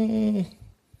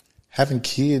 Having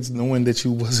kids, knowing that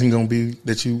you wasn't going to be,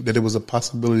 that it was a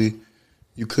possibility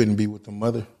you couldn't be with the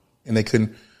mother and they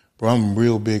couldn't. Bro, I'm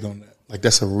real big on that. Like,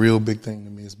 that's a real big thing to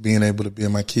me, is being able to be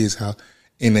in my kids' house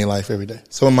in their life every day.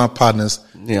 Some of my partners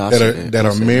that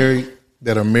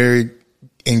are married,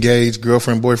 engaged,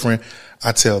 girlfriend, boyfriend,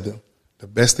 I tell them the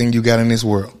best thing you got in this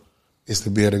world is to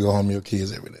be able to go home to your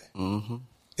kids every day.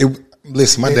 Mm-hmm.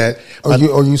 Listen, my dad. Are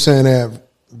you saying that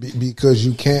because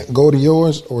you can't go to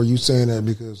yours, or are you saying that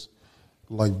because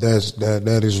like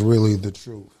that is really the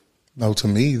truth? No, to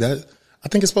me I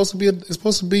think it's supposed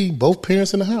to be both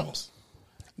parents in the house.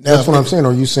 Now, that's what I'm saying.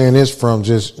 Are you saying this from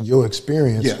just your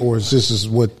experience, or is this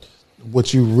what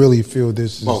you really feel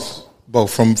this is?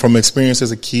 Both from experience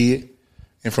as a kid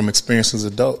and from experience as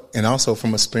an adult, and also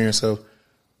from experience of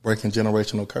breaking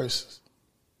generational curses.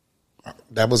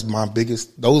 That was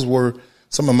those were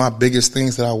some of my biggest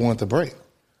things that I wanted to break.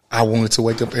 I wanted to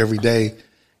wake up every day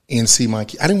and see my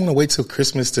kids. I didn't want to wait till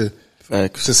Christmas to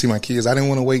see my kids. I didn't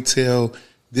want to wait till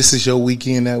this is your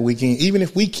weekend, that weekend. Even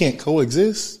if we can't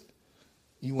coexist,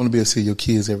 you want to be able to see your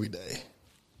kids every day.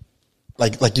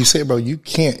 Like you said, bro, you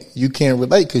can't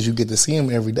relate because you get to see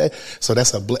them every day. So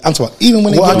that's I'm talking even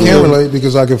when I can't relate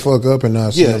because I can fuck up and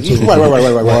not see them too. Right. Well,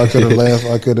 I could have laughed.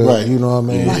 I could have, right. You know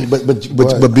what I mean?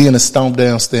 Right. But being a stomp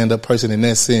down, stand up person in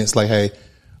that sense, like, hey,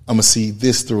 I'm gonna see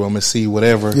this through. I'm gonna see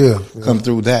whatever come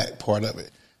through that part of it.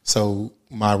 So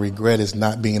my regret is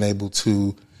not being able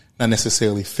to not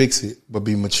necessarily fix it, but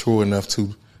be mature enough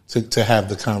to have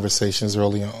the conversations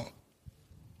early on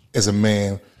as a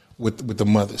man with the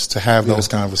mothers, to have those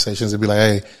conversations and be like,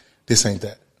 hey, this ain't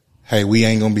that. Hey, we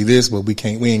ain't gonna be this, but we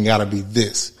ain't gotta be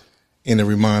this. And to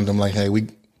remind them like, hey, we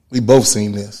both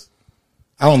seen this.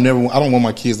 I don't want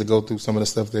my kids to go through some of the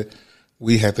stuff that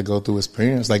we had to go through as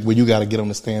parents. Like, where you gotta get on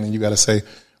the stand and you gotta say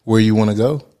where you wanna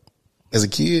go. As a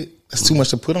kid, That's too much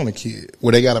to put on a kid.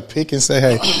 Where they got to pick and say,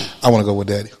 hey, I want to go with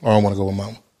daddy or I want to go with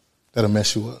mama. That'll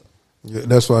mess you up. Yeah,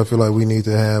 that's why I feel like we need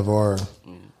to have our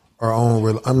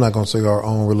own. I'm not gonna say our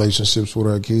own relationships with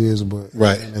our kids, but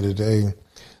Right. at the end of the day,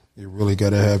 you really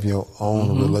got to have your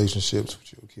own relationships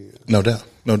with your kids. No doubt.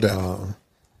 No doubt.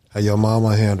 How your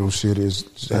mama handle shit is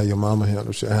how your mama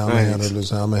handle shit. How I'm gonna handle this,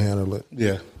 how I'm gonna handle it.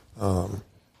 Yeah.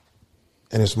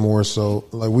 And it's more so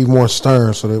like we more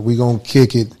stern, so that we gonna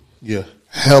kick it. Yeah.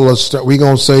 Hella stern. We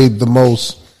gonna say the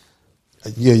most.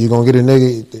 Yeah, you're gonna get a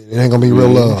nigga. It ain't gonna be real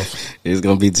love. It's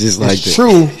gonna be just like It's that.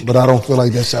 true, but I don't feel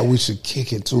like that's how we should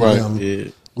kick it to Right. them.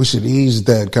 Yeah. We should ease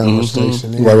that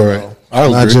conversation. in, Right. you know, I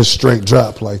not agree. just straight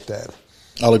drop like that.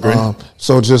 I'll agree.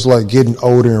 So just like getting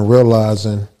older and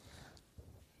realizing,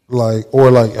 like,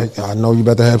 or like, I know you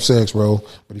about to have sex, bro,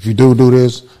 but if you do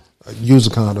this, use a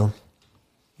condom.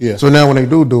 Yeah. So now when they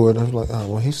do it, I'm like, oh,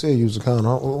 well, he said use a condom.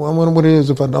 I wonder what it is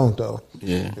if I don't, though.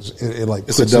 Yeah. It like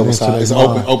It's a puts double into side. their It's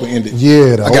mind. open-ended.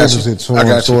 Yeah, that I got opens you. it to I them.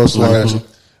 got So you. it's I like got you.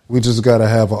 we just got to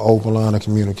have an open line of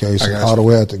communication I got all you. the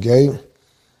way at the gate.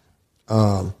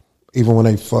 Even when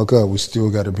they fuck up, we still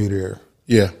got to be there.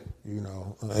 Yeah. You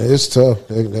know, it's tough.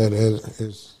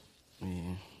 It's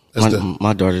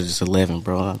My daughter's just 11,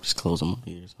 bro. I'm just closing my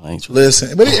ears. I ain't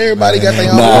Listen, but everybody got their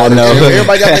own. Nah, I know.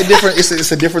 Everybody got their different.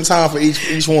 It's a different time for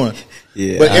each one.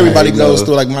 Yeah, but everybody I goes know.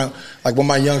 through like with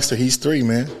my youngster. He's 3,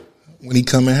 man. When he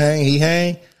come and hang, he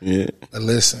hang. Yeah. But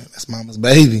listen, that's mama's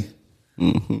baby.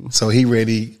 Mm-hmm. So he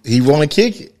ready. He want to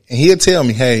kick it, and he'll tell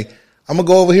me, "Hey, I'm gonna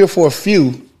go over here for a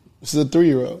few." This is a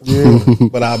 3-year-old. Yeah,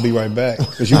 but I'll be right back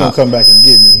because you gonna come back and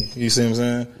get me. You see what I'm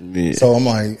saying? Yeah. So I'm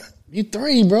like, "You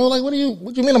 3, bro? Like, what do you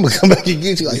mean? I'm gonna come back and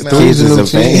get you?" Like, nah, Kids He's is a a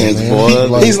fans, man.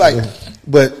 boy. he's like,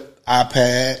 but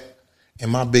iPad,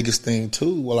 and my biggest thing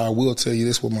too. Well, I will tell you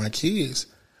this with my kids.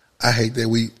 I hate that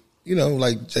we,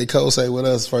 like J. Cole say with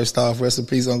us. First off, rest in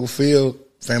peace, Uncle Phil,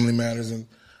 Family Matters, and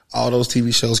all those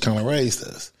TV shows kind of raised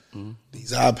us.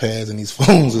 These iPads and these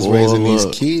phones is Boy, raising these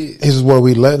look. kids. this is what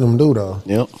we letting them do, though.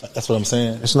 Yep. That's what I'm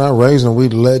saying. It's not raising. We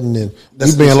letting it.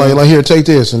 That's We being what I'm like, here, take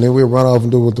this, and then we run off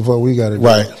and do what the fuck we got to do.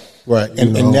 Right. You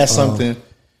And know, that's something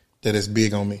that is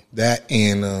big on me. That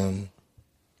and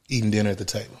eating dinner at the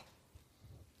table.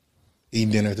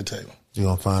 Eating dinner at the table. You're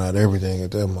gonna find out everything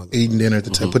at that mother. Eating dinner at the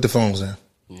table. Put the phones down.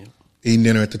 Yeah. Eating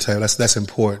dinner at the table. That's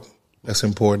important. That's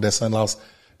important. That's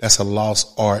a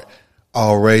lost art.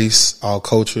 All race, all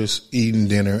cultures, eating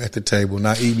dinner at the table.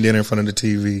 Not eating dinner in front of the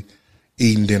TV.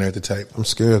 Eating dinner at the table. I'm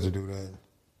scared to do that.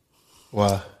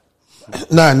 Why?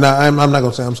 I'm not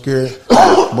gonna say I'm scared,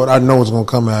 but I know it's gonna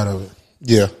come out of it.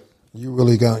 Yeah. You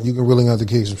can really have to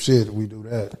kick some shit if we do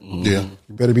that. Yeah.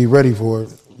 You better be ready for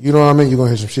it. You know what I mean? You're gonna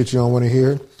hear some shit you don't want to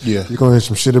hear. Yeah. You're gonna hear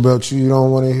some shit about you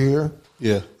don't want to hear.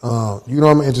 Yeah. You know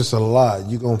what I mean? It's just a lot.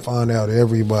 You're gonna find out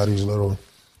everybody's little.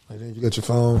 Like, then you got your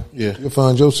phone. Yeah. You'll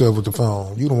find yourself with the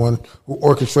phone. You the one who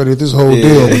orchestrated this whole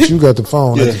deal, but you got the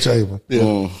phone at the table. Yeah.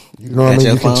 You know what I Got mean?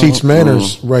 your You can phone? teach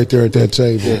manners right there at that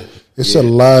table. Yeah. It's a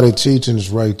lot of teachings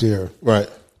right there, Right.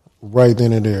 right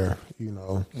then and there. You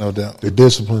know, No doubt. the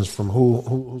disciplines from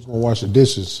who's gonna wash the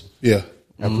dishes Yeah.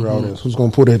 after all this. Who's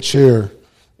gonna put that chair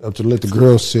up to let the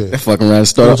girls sit? That fucking around and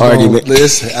start What's an wrong? argument.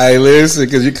 Listen,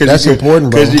 because That's important,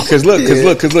 bro. Because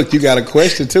look, you got a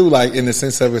question too, like in the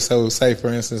sense of it. So, say for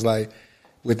instance, like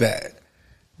with that,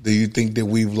 do you think that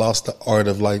we've lost the art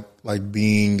of like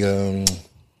being chivalrous?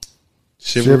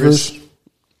 Shivers.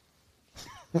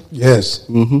 Yes,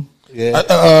 Yeah,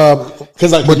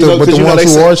 because like but the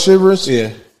ones who are shivers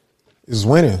yeah, is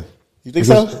winning. you think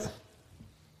Because- so?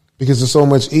 Because there's so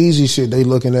much easy shit they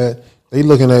looking at.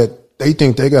 They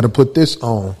think they got to put this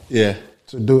on Yeah,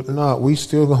 to do. Nah, we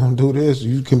still gonna do this.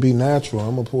 You can be natural.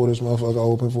 I'm gonna pull this motherfucker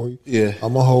open for you. Yeah.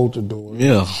 I'm gonna hold the door.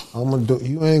 Yeah. I'm gonna do.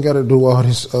 You ain't got to do all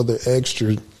this other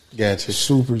extra gotcha.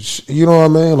 super. You know what I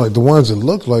mean? Like the ones that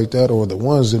look like that, or the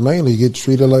ones that mainly get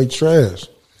treated like trash.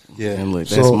 Yeah, And look,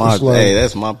 So that's my it's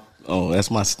like-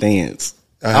 that's my stance.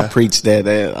 Uh-huh. I preach that.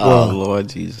 Wow. Lord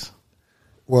Jesus,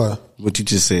 What? what you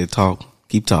just said.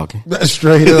 Keep talking. That's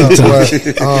straight up. But,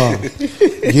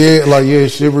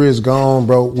 chivalry is gone,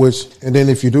 bro. And then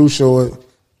if you do show it,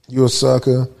 you a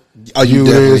sucker. Oh, you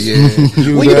definitely, yeah.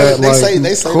 You Well, you know, that,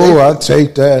 they say cool. I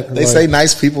take that. They Like, say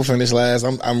nice people finish last.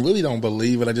 I really don't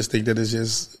believe it. I just think that it's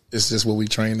just what we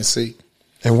train to see.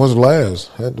 and what's last?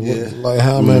 Like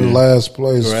how I'm in last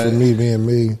place Right. for me being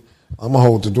me. I'm gonna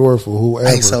hold the door for whoever.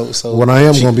 Hey, so- what I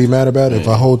am gonna be mad about it if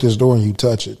I hold this door and you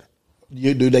touch it.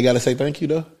 Do they got to say thank you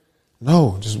though?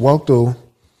 No, just walk through.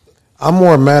 I'm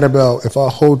more mad about if I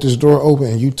hold this door open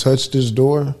and you touch this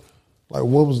door. Like,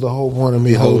 what was the whole point of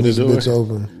me holding this bitch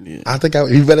open? I think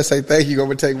you better say thank you. I'm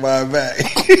gonna take mine back.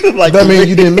 Like That means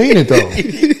you didn't mean it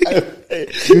though.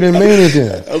 You didn't mean it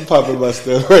then. I'm popping my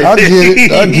stuff right I get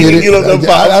it. I get it. You know,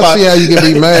 I see how you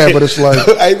can be mad, but it's like,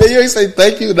 hey, man, you ain't say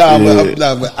thank you. Nah,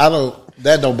 but I don't.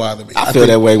 That don't bother me. I feel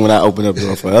that way when I open up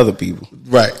door for other people.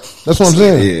 Right. that's what I'm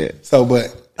saying. Yeah. So,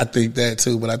 but I think that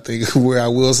too. But I think where I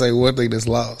will say one thing that's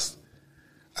lost,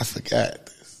 I forgot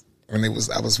this when I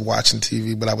was watching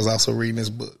TV, but I was also reading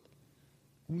this book.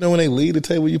 You know when they leave the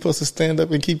table, you're supposed to stand up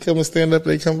and keep coming, stand up,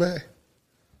 and they come back.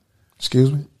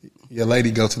 Excuse me? Your lady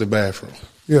go to the bathroom.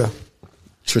 Yeah.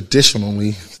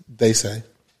 Traditionally, they say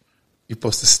you're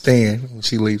supposed to stand when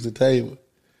she leaves the table.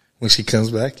 When she comes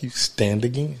back, you stand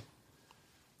again.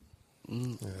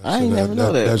 I ain't never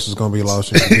know that. That's just gonna be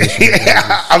lost in tradition.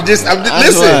 I'm just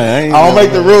listen. lying. I don't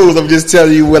make the rules. I'm just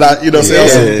telling you what I,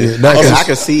 I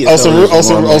can see it. Also,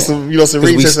 though, some we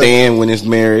research. stand when it's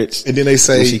marriage. And then they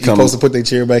say when she you're come- supposed to put their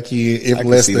chair back in I can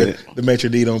unless see the that. maitre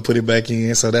d' don't put it back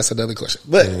in. So that's another question.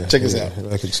 But check us out.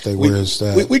 I can stay where it's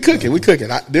at. We cooking.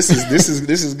 This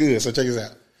is good. So check us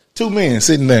out. Two men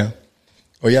sitting down.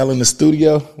 Are y'all in the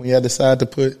studio when y'all decide to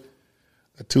put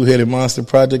a two-headed monster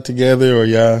project together, or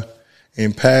y'all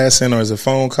in passing, or is it a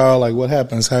phone call? Like, what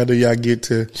happens? How do y'all get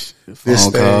to this Phone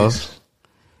stage? calls.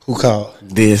 Who called?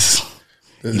 This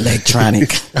electronic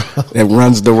that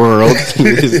runs the world.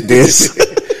 This.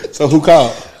 So who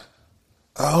called?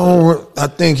 I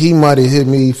think he might have hit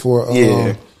me for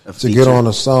A to feature. get on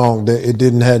a song that it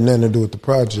didn't have nothing to do with the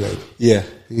project. Yeah.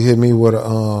 He hit me with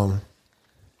the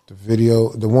video,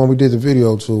 the one we did the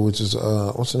video to, which is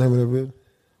what's the name of that video?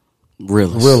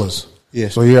 Realist. Yeah.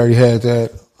 So he already had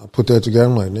that. I put that together.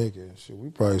 I'm like, nigga, shit, we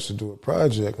probably should do a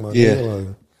project, my Yeah.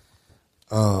 nigga.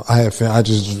 Like, I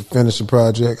just finished the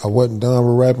project. I wasn't done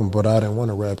with rapping, but I didn't want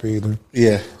to rap either.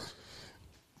 Yeah.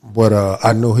 But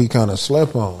I knew he kind of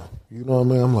slept on. You know what I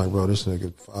mean? I'm like, bro, this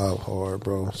nigga vibe hard,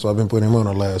 bro. So I've been putting him on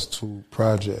the last two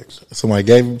projects. Somebody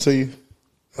gave him to you?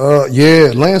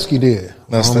 Yeah, Lansky did.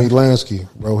 That's Homie the- Lansky,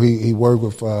 bro. He worked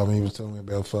with Five, and he was telling me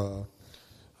about Five.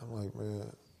 I'm like,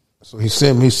 man. So he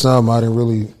sent me some. I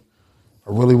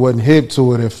really wasn't hip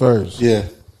to it at first. Yeah.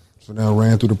 So then I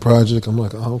ran through the project. I'm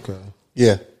like, oh, okay.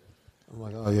 Yeah. I'm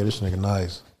like, oh yeah, this nigga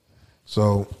nice.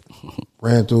 So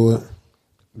ran through it,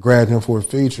 grabbed him for a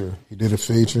feature. He did a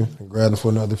feature, and grabbed him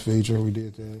for another feature. We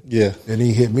did that. Yeah. Then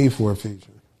he hit me for a feature.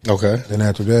 Okay. Then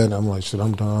after that, I'm like, shit,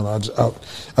 I'm done.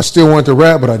 I still wanted to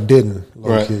rap, but I didn't.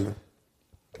 Low key.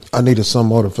 I needed some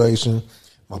motivation.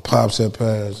 My pops had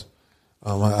passed.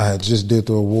 I had just did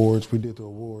the awards. We did the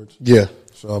awards. Yeah.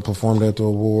 So I performed at the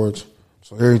awards.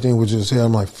 So everything was just here.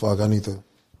 I'm like, fuck, I need to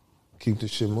keep this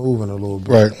shit moving a little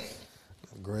bit. Right.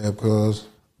 Grab cuz,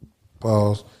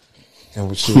 pause, and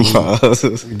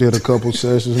we did a couple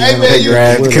sessions. Hey, man, you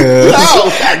grabbed cuz.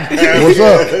 What's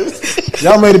up?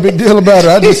 Y'all made a big deal about it.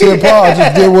 I just said pause. I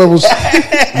just did what was,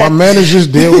 my managers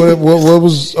did what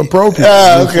was appropriate.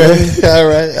 Ah, okay.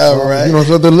 All right. You know,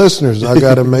 so the listeners, I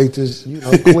got to make this,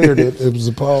 clear that it was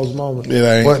a pause moment.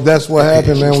 But that's what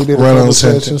happened, man. We did a couple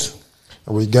sessions,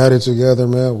 and we got it together,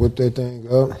 man. Whipped that thing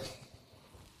up.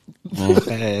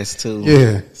 Fast too.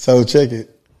 Yeah. So check it.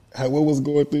 What was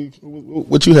going through?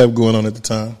 What you have going on at the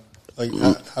time? Like,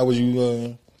 how was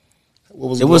you? What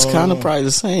was? It was going kind of on? probably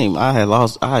the same. I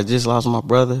had just lost my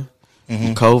brother,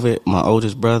 COVID, my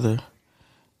oldest brother,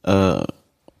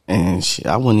 and shit,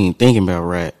 I wasn't even thinking about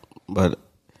rap. But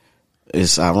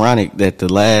it's ironic that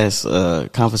the last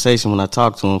conversation when I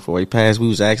talked to him before he passed, we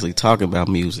was actually talking about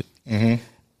music. Mm-hmm.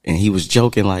 And he was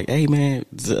joking like, "Hey man,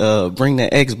 bring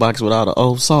that Xbox with all the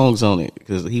old songs on it,"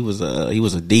 because he was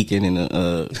a deacon and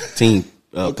a teen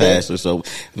pastor. So,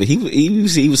 but he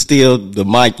was still the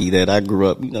Mikey that I grew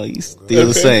up. He's still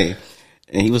the same.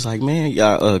 And he was like, "Man,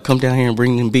 y'all come down here and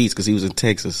bring them beats," because he was in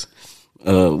Texas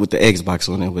with the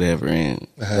Xbox on it, whatever. And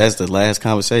that's the last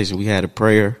conversation we had. A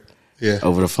prayer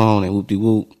over the phone and whoop de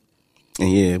whoop.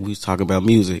 And yeah, we was talking about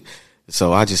music.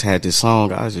 So I just had this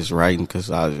song I was just writing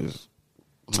because I was just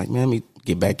like, man, let me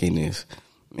get back in this.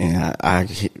 And I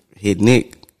hit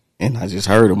Nick, and I just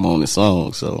heard him on the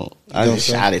song. So I just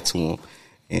shot it to him.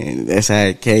 And that's how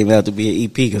it came out to be an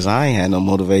EP, because I ain't had no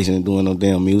motivation in doing no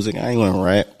damn music. I ain't want to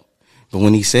rap. But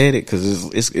when he said it,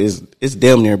 because it's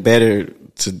damn near better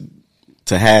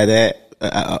to have that,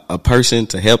 a person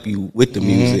to help you with the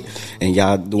music, and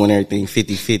y'all doing everything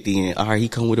 50-50, and all right, he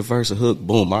come with a verse, a hook,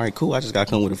 boom, all right, cool, I just got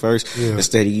to come with a verse,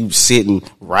 instead of you sitting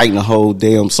writing a whole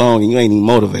damn song and you ain't even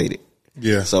motivated.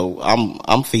 Yeah. So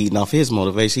I'm feeding off his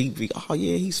motivation. He be, oh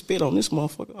yeah, he spit on this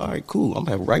motherfucker. All right, cool, I'm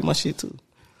gonna have to write my shit too.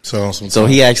 So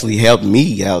he actually helped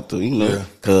me out too,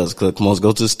 cause come on, let's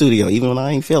go to the studio, even when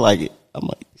I ain't feel like it. I'm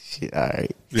like, shit, all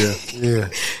right. Yeah.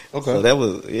 Okay. So that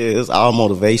was, it's all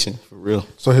motivation for real.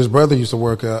 So his brother used to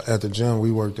work out at the gym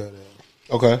we worked at.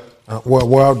 Okay.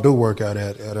 Where I do work out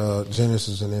at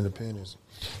Genesis and Independence.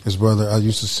 His brother, I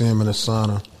used to see him in the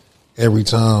sauna every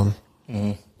time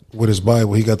with his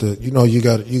Bible. He got the,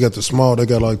 you got the small. They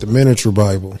got like the miniature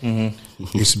Bible. He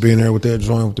used to be in there with that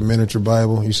joint with the miniature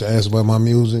Bible. He used to ask about my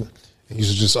music. He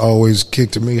used to just always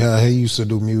kick to me how he used to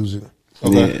do music.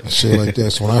 Okay. And shit like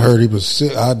that. So when I heard he was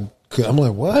sick, I'm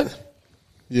like, what?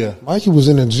 Yeah. Mikey was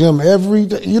in the gym every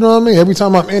day. You know what I mean? Every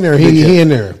time I'm in there, he in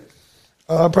there.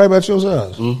 Probably about your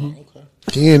size. Okay.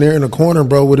 He in there in the corner,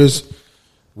 bro, with his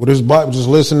Bible, just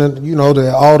listening.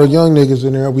 To all the young niggas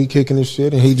in there. We kicking his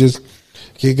shit, and he just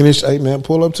kicking his shit. Hey, man,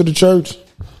 pull up to the church.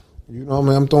 Man,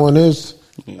 I'm throwing this.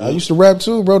 I used to rap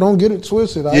too, bro. Don't get it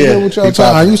twisted. I know what y'all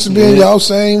talking. I used to be in y'all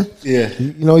same. Yeah. He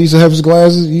used to have his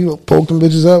glasses. Poke them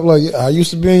bitches up. Like, I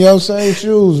used to be in y'all same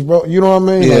shoes, bro. You know what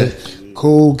I mean? Yeah. Like,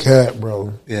 cool cat,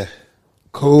 bro. Yeah.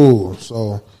 Cool.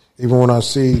 So even when I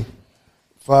see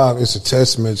 5, it's a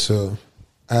testament to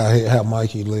how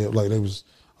Mikey lived. Like, they was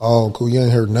all cool. You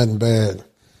ain't heard nothing bad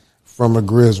from a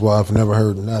Grizz wife. Never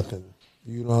heard nothing.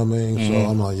 You know what I mean? So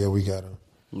I'm like, yeah, we gotta.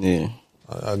 Yeah.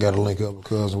 I gotta link up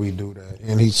because we do that.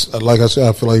 And he's, like I said,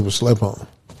 I feel like he was slept on.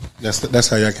 That's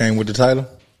how y'all came with the title?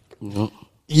 Mm-hmm.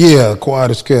 Yeah,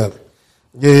 Quiet as Kept.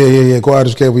 Yeah. Quiet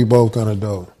as Kept, we both kind of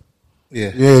dope.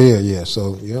 Yeah.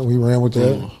 So, we ran with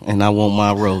that. And I want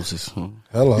my roses.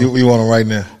 Hello. You want them right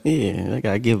now? Yeah, they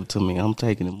gotta give it to me. I'm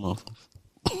taking it, motherfucker.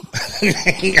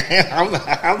 I'm not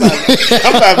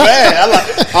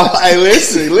bad. Hey,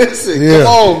 listen. Yeah.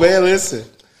 Come on, man, listen.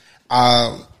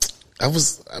 I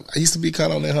used to be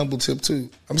kind of on that humble tip too.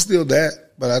 I'm still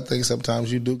that, but I think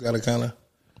sometimes you do gotta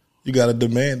you gotta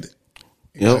demand it.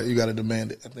 You gotta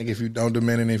demand it. I think if you don't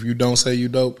demand it, and if you don't say you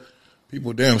dope,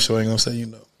 people damn sure ain't gonna say you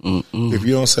dope. If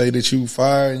you don't say that you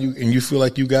fire and you feel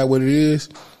like you got what it is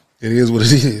what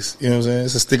it is. You know what I'm saying?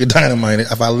 It's a stick of dynamite.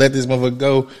 If I let this motherfucker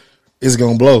go, it's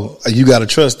gonna blow. You gotta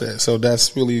trust that. So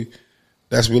that's really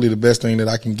the best thing that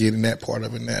I can get in that part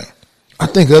of it now. I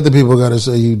think other people gotta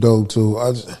say you dope too.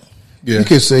 You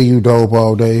can say you dope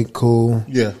all day, cool.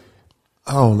 Yeah.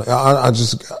 I don't know.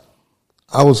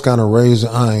 I was kind of raised,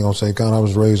 I ain't gonna say kind of, I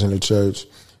was raised in the church.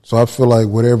 So I feel like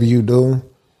whatever you do,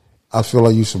 I feel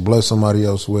like you should bless somebody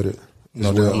else with it.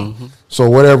 No doubt. So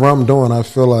whatever I'm doing, I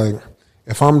feel like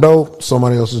if I'm dope,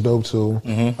 somebody else is dope too.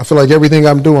 I feel like everything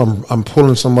I'm doing, I'm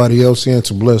pulling somebody else in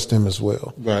to bless them as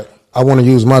well. Right. I want to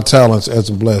use my talents as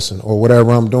a blessing, or whatever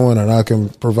I'm doing and I can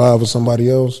provide for somebody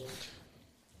else.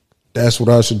 That's what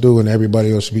I should do, and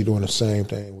everybody else should be doing the same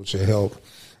thing, which should help.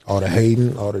 All the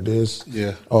hating, all the this,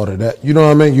 all of that. You know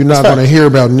what I mean? You're not going to hear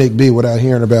about Nick B without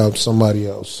hearing about somebody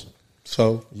else.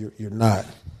 So you're not.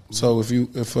 So if you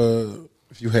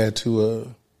had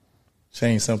to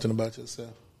change something about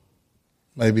yourself,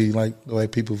 maybe like the way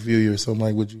people view you or something,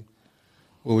 like what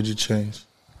would you change?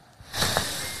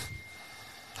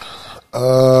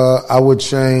 I would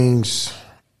change.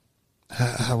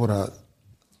 How would I?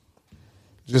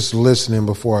 Just listening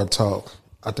before I talk.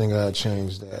 I think I'd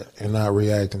change that and not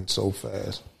reacting so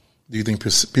fast. Do you think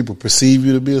people perceive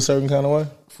you to be a certain kind of way?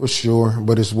 For sure,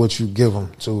 but it's what you give them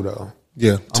too, though.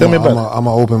 Yeah, tell me about it. I'm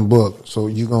an open book, so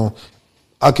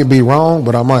I could be wrong,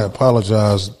 but I might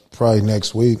apologize probably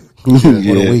next week or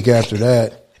the week after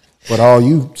that. But all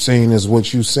you seen is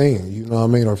what you seen, you know what I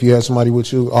mean? Or if you had somebody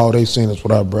with you, all they seen is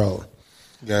what I brought.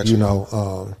 Gotcha. You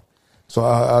know, so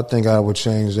I think I would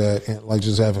change that, and like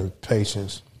just having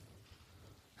patience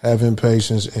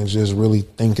and just really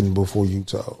thinking before you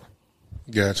talk.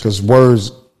 Gotcha. Because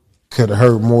words could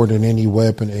hurt more than any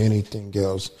weapon or anything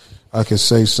else. I could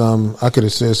say something. I could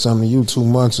have said something to you 2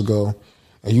 months ago,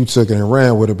 and you took it and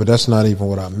ran with it, but that's not even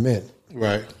what I meant.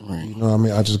 Right. You know what I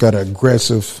mean? I just got an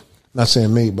aggressive, not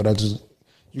saying me, but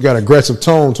you got an aggressive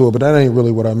tone to it, but that ain't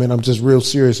really what I meant. I'm just real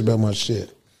serious about my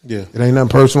shit. Yeah. It ain't nothing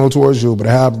personal towards you, but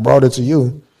how I brought it to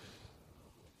you,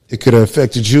 it could have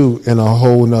affected you in a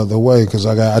whole nother way, because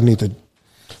I need to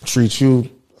treat you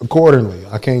accordingly.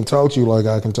 I can't talk to you like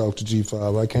I can talk to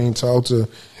G5. I can't talk to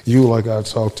you like I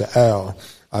talk to Al.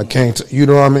 I can't, you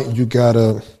know what I mean? You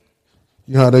gotta,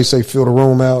 you know how they say fill the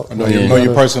room out? Know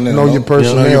your personnel. Know your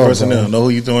personnel. Know who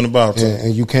you're throwing the ball to.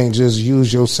 And you can't just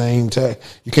use your same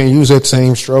you can't use that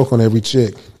same stroke on every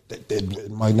chick. It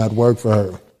might not work for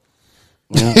her.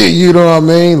 Yeah. You know what I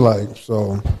mean? Like,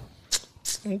 so.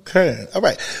 Okay. All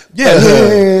right.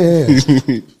 Yeah. You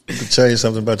could change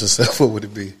something about yourself, what would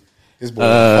it be? This boy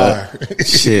on fire.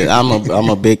 Shit, I'm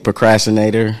a big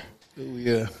procrastinator. Ooh,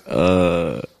 yeah.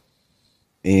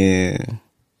 And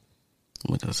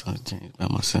what else I change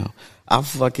about myself? I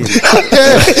fucking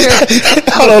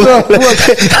hold on.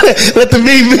 Let the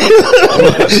beat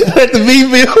build. Let the beat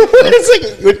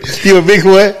build. You a big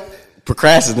what?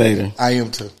 Procrastinator. I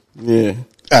am too. Yeah.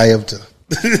 I am too.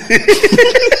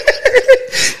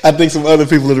 I think some other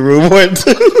people in the room were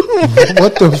too.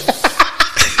 What the?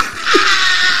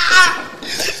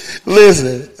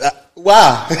 Listen,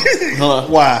 why? Huh?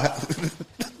 Why?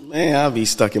 Man, I'll be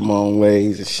stuck in my own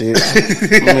ways and shit.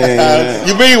 Man,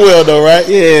 You mean well though, right?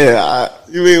 yeah,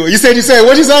 You mean well. You said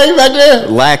what you say back there?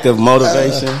 lack of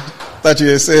motivation. Thought you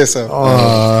had said something.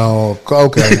 Oh,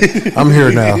 okay. I'm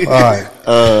here now. All right.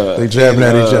 They jabbing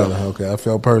at each other. Okay, I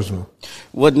felt personal.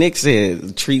 What Nick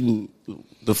said, treating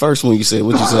the first one you said,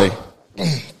 what'd you say?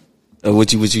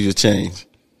 What you just change?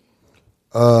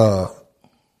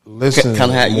 Listen,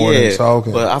 Kind of more than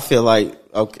talking. But I feel like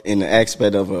in the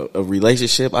aspect of a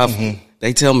relationship,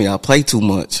 they tell me I play too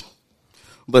much,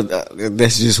 but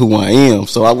that's just who I am.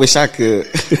 So I wish I could,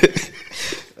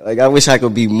 I wish I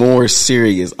could be more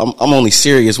serious. I'm only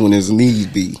serious when there's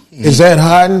need be. Is that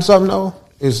hiding something though?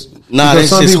 Nah, because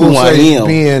that's just who I am.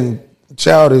 Being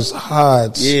childish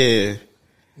hides. Yeah.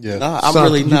 Yeah. Nah, I'm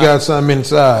really not. You got something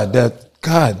inside that.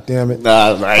 God damn it.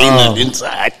 Nah, I ain't nothing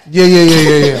inside.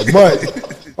 Yeah.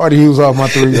 But already he was off my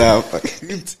 3. Nah,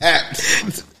 You tapped.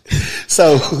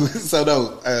 So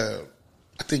no,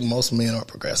 I think most men are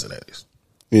procrastinators.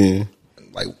 yeah.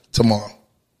 Like tomorrow.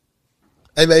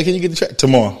 Hey baby, can you get the check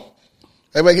tomorrow?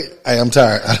 Hey baby, hey, I'm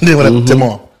tired. I did what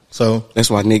tomorrow. So That's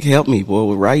why Nick helped me, boy,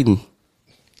 with writing.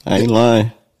 I ain't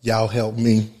lying. y'all help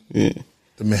me. Yeah.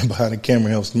 The man behind the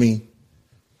camera helps me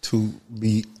to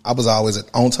be. I was always an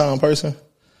on time person,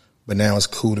 but now it's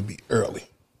cool to be early.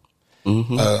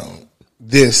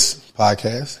 This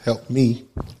podcast helped me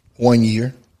 1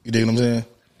 year. You dig what I'm saying?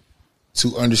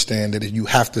 To understand that you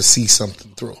have to see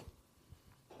something through.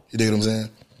 You dig what I'm saying?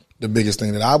 The biggest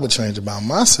thing that I would change about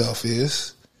myself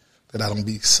is that I don't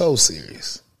be so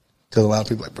serious. Because a lot of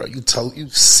people are like, bro, you too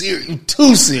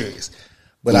serious.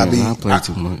 But I play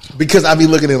too much. Because I be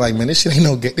looking at it like, man, this shit ain't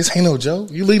no joke.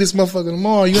 You leave this motherfucker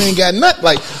tomorrow, you ain't got nothing.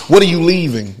 Like, what are you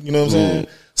leaving? You know what I'm saying?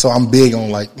 So I'm big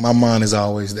on like, my mind is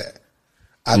always that.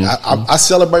 I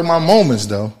celebrate my moments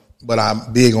though, but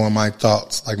I'm big on my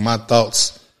thoughts. Like my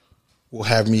thoughts will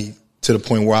have me to the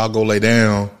point where I'll go lay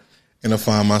down and I'll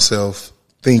find myself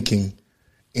thinking,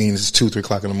 and it's 2-3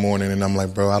 o'clock in the morning, and I'm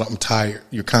like, bro, I'm tired.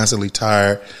 You're constantly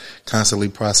tired, constantly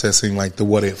processing like the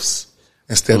what ifs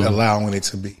instead of allowing it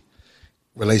to be.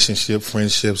 Relationship,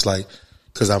 friendships, like,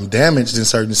 because I'm damaged in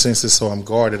certain senses, so I'm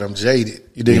guarded, I'm jaded.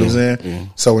 You dig what I'm saying? Yeah.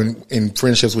 So in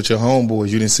friendships with your homeboys,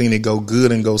 you didn't seen it go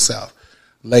good and go south.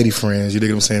 Lady friends, you dig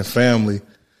what I'm saying? Family,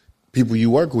 people you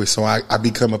work with. So I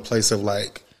become a place of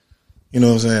like, you know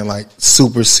what I'm saying? Like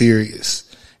super serious.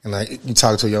 And like you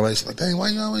talk to a young lady, she's like, dang, why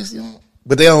you always, you know?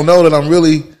 But they don't know that I'm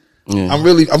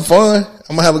fun.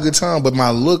 I'm gonna have a good time. But my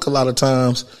look a lot of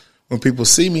times when people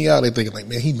see me out, they thinking like,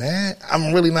 man, he mad?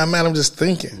 I'm really not mad. I'm just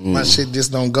thinking. My shit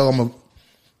just don't go. I'm a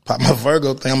pop my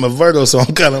Virgo thing. I'm a Virgo, so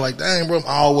I'm kind of like, dang, bro,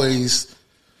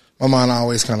 my mind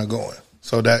always kind of going.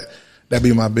 So that'd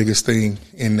be my biggest thing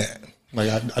in that. Like,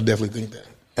 I definitely think that.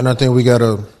 And I think we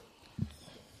gotta,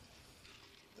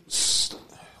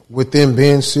 with them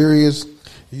being serious,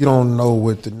 you don't know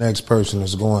what the next person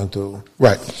is going through.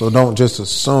 Right. So don't just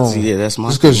assume. See, yeah, that's my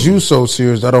just because you so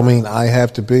serious, that don't mean I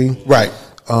have to be. Right.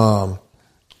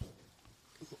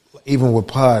 Even with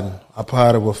podding, I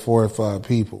podded with 4 or 5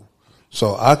 people.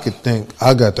 So I could think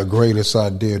I got the greatest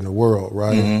idea in the world,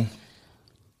 right? Mm-hmm.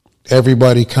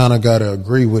 Everybody kind of got to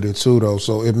agree with it too, though.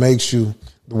 So it makes you,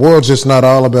 the world's just not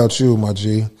all about you, my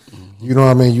G. You know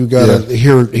what I mean? You got to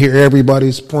hear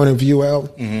everybody's point of view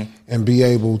out and be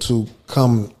able to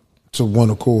come to one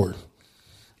accord.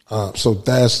 So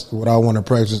that's what I want to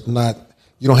practice.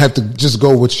 You don't have to just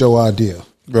go with your idea.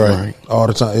 Right. All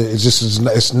the time.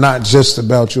 It's not just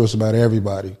about you, it's about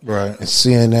everybody. Right. And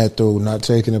seeing that through, not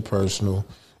taking it personal.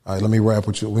 All right, let me rap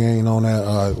with you. We ain't on that.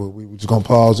 All right, we just gonna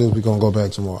pause this. We gonna go back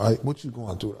tomorrow. All right, what you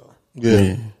going through though?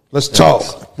 Yeah. Let's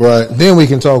talk. Right. Then we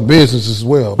can talk business as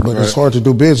well. But it's hard to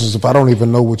do business if I don't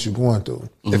even know what you're going through.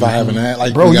 If I haven't had,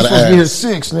 like, Bro, you you're gotta supposed to be here ask.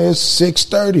 at 6, and it's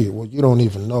 6:30. Well, you don't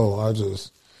even know. I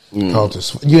just caught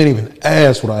this. You ain't even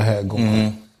asked what I had going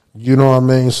on. You know what I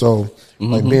mean? So,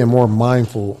 like, being more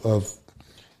mindful of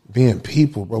being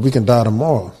people, bro. We can die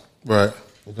tomorrow. Right.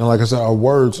 And like I said, our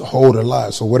words hold a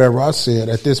lot. So whatever I said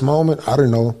at this moment, I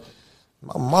don't know.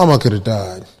 My mama could have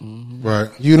died. Right.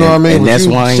 You know what I mean? And With that's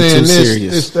you why I ain't saying too this,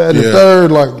 serious. This, that, and the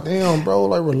third. Like, damn, bro.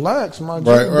 Like, relax, my G.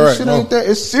 This shit ain't that.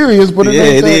 It's serious, but it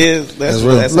ain't it that. is.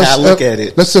 That's how I look at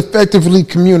it. Let's effectively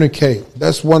communicate.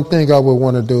 That's one thing I would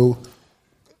want to do.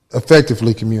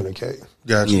 Effectively communicate.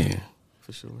 Gotcha. Yeah,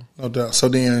 for sure. No doubt. So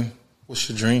then, what's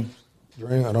your dream?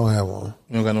 Dream? I don't have one.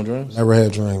 You don't got no dreams? Never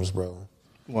had dreams, bro.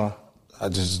 Why? I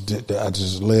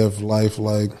just lived life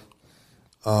like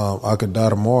I could die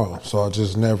tomorrow. So I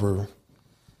just never.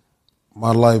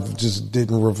 My life just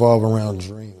didn't revolve around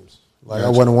dreams. Like I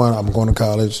wasn't one. I'm going to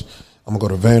college. I'm gonna go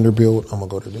to Vanderbilt. I'm gonna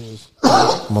go to this.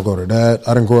 I'm gonna go to that.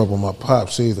 I didn't grow up with my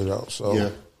pops either though.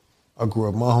 So I grew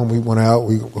up. My homie went out.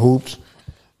 We hooped.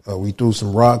 We threw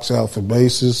some rocks out for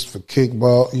bases, for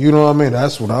kickball. You know what I mean?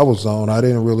 That's what I was on. I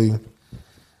didn't really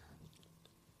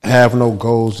have no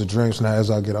goals or dreams. Now, as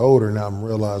I get older, now I'm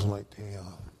realizing, like, damn.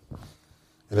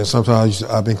 And then sometimes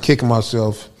I've been kicking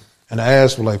myself in the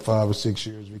ass for like 5 or 6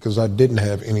 years because I didn't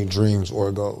have any dreams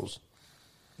or goals.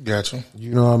 Gotcha.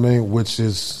 You know what I mean? Which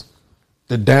is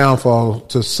the downfall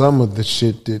to some of the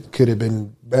shit that could have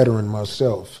been better in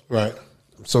myself. Right.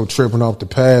 So tripping off the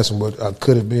past and what I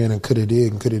could have been and could have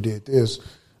did this,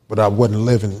 but I wasn't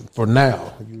living for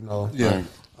now, you know. Yeah.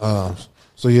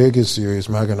 So yeah, it gets serious,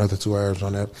 man. I got another 2 hours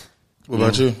on that. What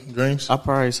about you, Dreams? I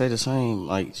probably say the same.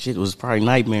 Like shit was probably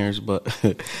nightmares, but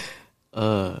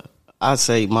I'd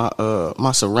say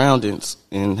my surroundings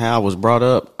and how I was brought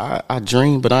up. I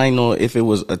dreamed, but I ain't know if it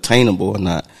was attainable or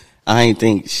not. I ain't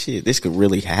think shit this could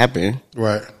really happen.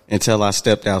 Right. Until I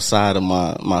stepped outside of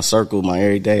my circle, my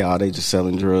everyday, they just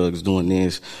selling drugs, doing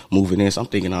this, moving this. I'm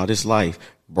thinking, this life,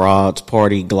 broads,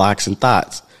 party, Glocks, and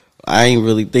thoughts. I ain't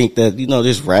really think that,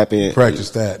 just rapping. Practice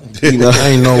that. I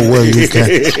ain't no way you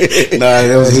can. Nah,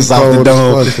 it was just off the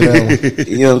dome.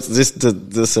 Just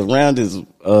the surroundings,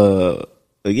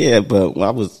 yeah, but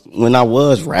when I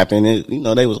was rapping it,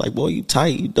 they was like, boy, you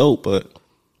tight, you dope, but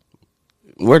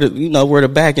where the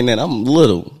back in that, I'm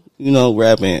little.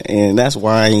 Rapping, and that's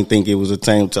why I didn't think it was a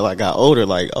thing until I got older.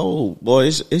 Like, oh boy,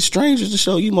 it's strangers to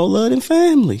show you more love than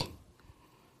family.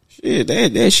 Shit,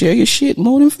 they share your shit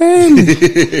more than family.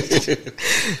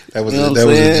 that was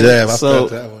a jab. I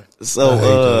felt that one.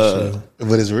 So,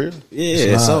 but it's real.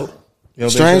 Yeah. So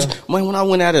strange. Man, when I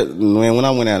went out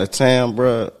of town,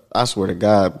 bro, I swear to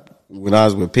God, when I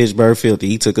was with Pittsburgh Filthy,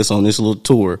 he took us on this little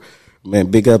tour.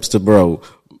 Man, big ups to bro.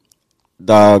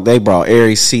 Dog, they brought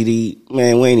every CD.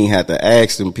 Man, we ain't even had to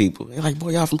ask them people. They like,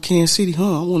 boy, y'all from Kansas City,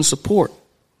 huh? I want to support.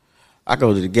 I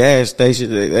go to the gas station.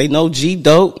 They know G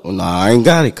dope. Well, nah, I ain't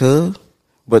got it, cuz.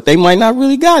 But they might not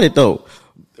really got it, though.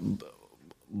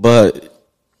 But,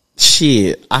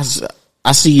 shit, I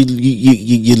see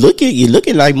you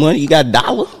looking like money. You got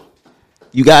dollar.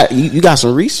 You got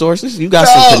some resources. You got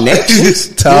some connections.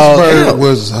 Pittsburgh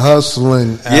was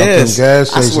hustling out them gas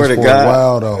stations for a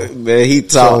while, though. Man, he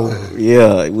talked.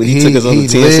 So when he took us on the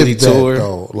 10 city tour.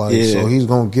 So he's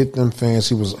gonna get them fans.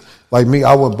 He was like me.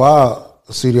 I would buy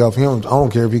a CD off him. I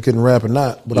don't care if he couldn't rap or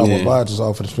not, but I would buy it just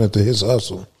off of the strength of his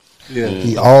hustle. Yeah,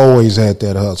 he always had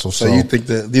that hustle. So you think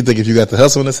if you got the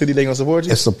hustle in the city, they gonna support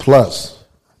you? It's a plus.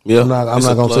 Yeah, I'm not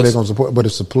gonna say they're gonna support, but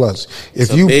it's a plus.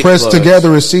 If you press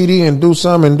together a CD and do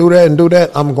something and do that,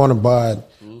 I'm gonna buy it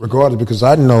regardless because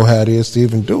I know how it is to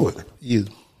even do it. You,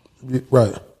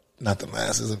 right? Not the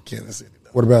masses of Kansas City.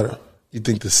 Though. What about it? You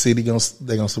think the city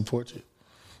they gonna support you?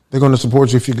 They're gonna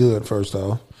support you if you're good. First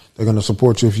off, they're gonna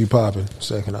support you if you popping.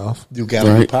 Second off, you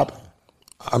gotta be popping.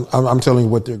 I'm telling you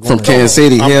what they're going from Kansas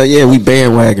City. Hell yeah, we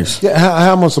bandwaggons. Yeah,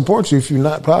 how am I gonna support you if you're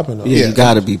not popping? Though? Yeah, you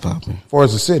gotta be popping. As far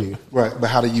as the city, right?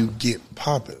 But how do you get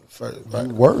popping first? Right?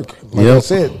 You work. Like I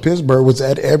said, Pittsburgh was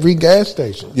at every gas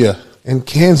station. Yeah, and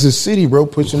Kansas City, bro,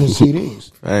 pushing the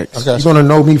CDs. Right. Okay. You're gonna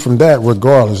know me from that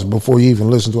regardless. Before you even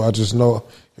listen to it, I just know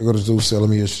you're gonna do selling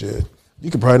me a shit.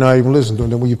 You could probably not even listen to it.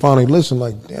 Then when you finally listen,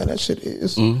 like, damn, that shit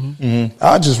is.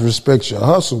 I just respect your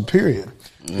hustle. Period.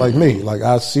 Like me, like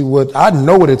I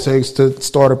know what it takes to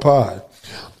start a pod,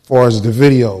 as far as the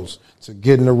videos, to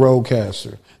getting the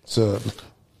roadcaster, to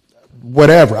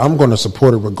whatever. I'm going to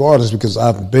support it regardless because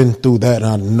I've been through that and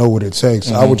I know what it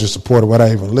takes. I would just support it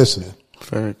without even listening.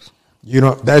 Facts.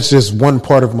 That's just one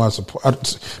part of my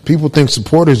support. People think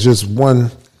support is just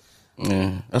one.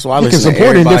 Yeah, that's why you can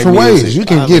support in different ways. You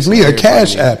can give me a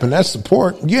cash app and that's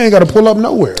support. You ain't got to pull up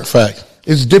nowhere. Fact.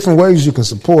 It's different ways you can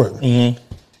support.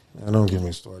 Don't get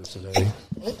me started today.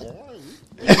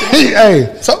 Hey,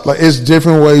 it's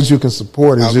different ways you can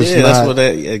support. It's just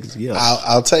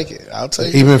I'll take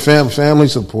it. Even family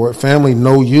support. Family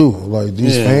know you. Like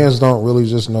these fans don't really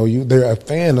just know you. They're a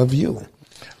fan of you.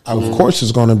 Of course,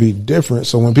 it's going to be different.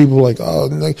 So when people are like, oh,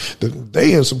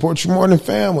 they support you more than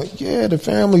family. Yeah, the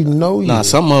family know you. Nah,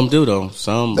 some of them do though.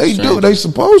 Some they do. They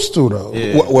supposed to though.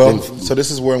 Yeah. Well, so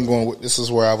this is where I'm going. This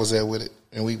is where I was at with it.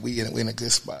 And we in a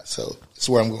good spot. So this is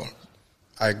where I'm going.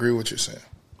 I agree with what you're saying.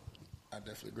 I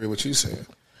definitely agree with what you're saying.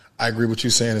 I agree with you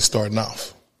saying is starting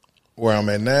off. Where I'm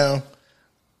at now,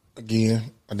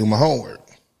 again, I do my homework.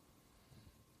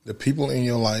 The people in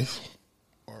your life,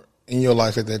 or in your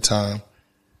life at that time,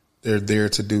 they're there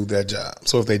to do that job.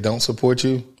 So if they don't support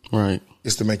you, Right.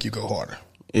 it's to make you go harder.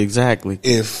 Exactly.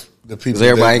 If the people, Because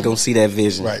everybody ain't gonna see that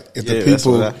vision. right? If Yeah, the that's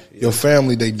people, what your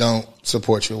family, they don't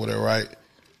support you or whatever, right?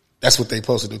 That's what they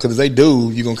supposed to do. Because if they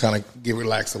do, you're gonna kind of get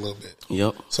relaxed a little bit.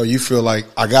 Yep. So you feel like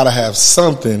I gotta have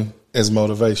something as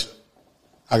motivation.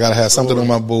 I gotta have something on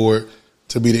my board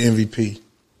to be the MVP.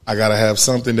 I gotta have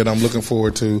something that I'm looking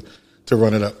forward to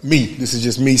run it up. Me, this is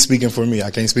just me speaking for me.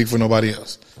 I can't speak for nobody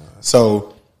else.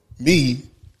 So me,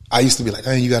 I used to be like,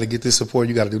 hey, you got to get this support.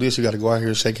 You got to do this. You got to go out here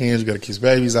and shake hands. You got to kiss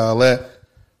babies, all that.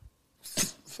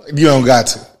 You don't got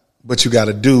to, but you got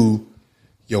to do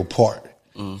your part.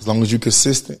 As long as you're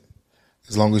consistent,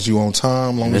 as long as you on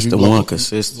time, That's the one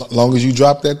consistent. long as you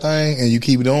drop that thing and you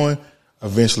keep it on,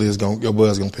 eventually your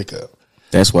buzz gonna pick up.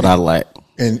 That's what I like.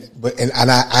 And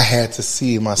I had to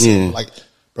see it myself. Yeah. Like,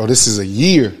 bro, this is a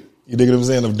year. You dig what I'm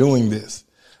saying, of doing this.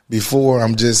 Before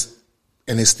I'm just,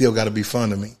 and it still got to be fun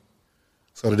to me.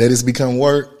 So the day this become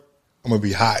work, I'm gonna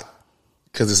be hot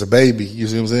because it's a baby. You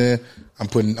see what I'm saying? I'm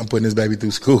putting this baby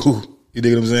through school. You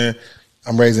dig what I'm saying?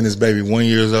 I'm raising this baby 1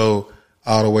 year old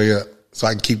all the way up, so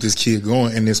I can keep this kid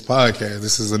going. In this podcast,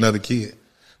 this is another kid.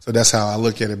 So that's how I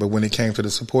look at it. But when it came to the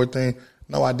support thing,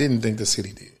 no, I didn't think the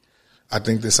city did. I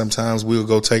think that sometimes we'll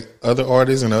go take other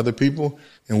artists and other people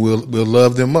and we'll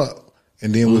love them up.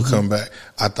 And then we'll come back.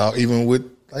 I thought even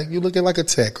with, like, you look at like a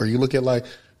Tech or you look at like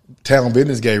Town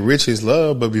Business gave Rich his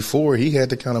love, but before he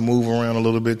had to kind of move around a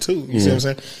little bit too. You see what I'm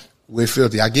saying? We're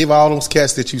Filthy. I give all those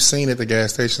cats that you've seen at the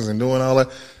gas stations and doing all that.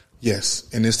 Yes,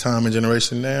 in this time and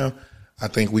generation now, I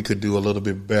think we could do a little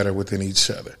bit better within each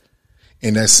other.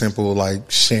 And that's simple, like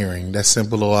sharing. That's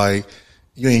simple, like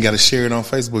you ain't got to share it on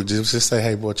Facebook. Just say,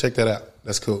 hey, boy, check that out.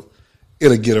 That's cool.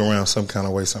 It'll get around some kind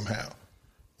of way somehow.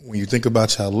 When you think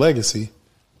about your legacy,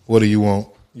 what do you want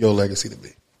your legacy to be?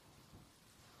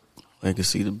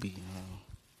 Legacy to be,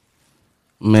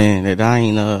 man, that I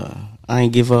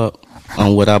ain't give up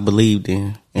on what I believed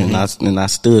in, and I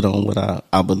stood on what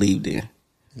I believed in.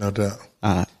 No doubt.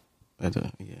 Yeah.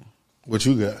 What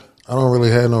you got? I don't really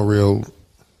have no real,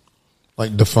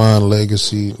 like, defined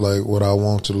legacy, like what I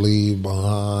want to leave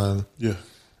behind. Yeah.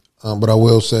 But I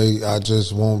will say I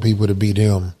just want people to be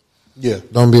them. Yeah.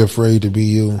 Don't be afraid to be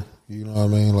you. You know what I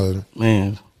mean? Like,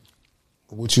 Man,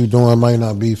 what you doing might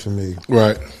not be for me.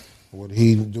 Right. What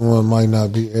he doing might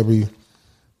not be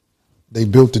they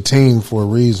built the team for a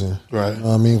reason. Right. You know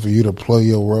what I mean? For you to play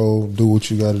your role, do what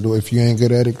you got to do. If you ain't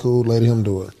good at it, cool, let him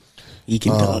do it. he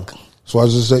can dunk. So I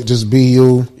just say, just be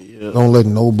you. Yeah. Don't let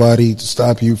nobody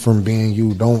stop you from being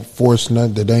you. Don't force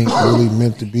nothing that ain't really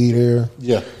meant to be there.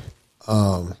 Yeah.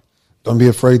 Don't be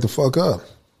afraid to fuck up.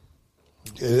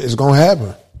 It's gonna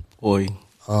happen. Boy,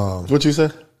 What you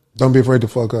said? Don't be afraid to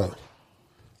fuck up.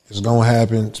 It's gonna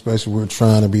happen, especially when we're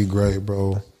trying to be great,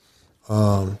 bro.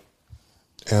 And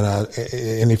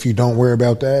if you don't worry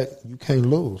about that, you can't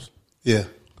lose. Yeah.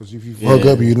 Because if you fuck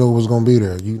up, you know what's gonna be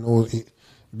there. You know,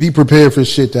 be prepared for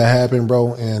shit to happen,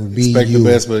 bro, and be Expect you. the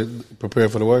best, but prepare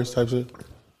for the worst type shit?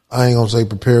 I ain't gonna say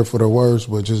prepare for the worst,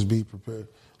 but just be prepared.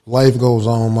 Life goes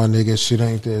on, my nigga. Shit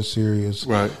ain't that serious.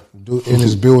 Right. And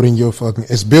it's building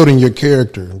it's building your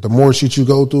character. The more shit you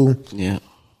go through, yeah.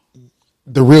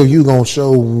 the real you gonna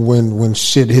show when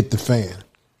shit hit the fan.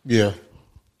 Yeah.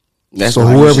 That's So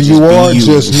why whoever should you be are, you.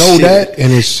 just know Shit. that,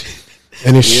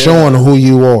 and it's showing who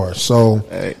you are. So,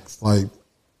 Thanks. like,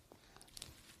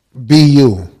 be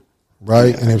you,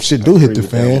 right? And if shit do hit the agree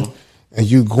with that fan, one. and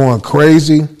you going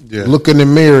crazy, Yeah. look in the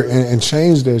mirror and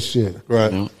change that shit.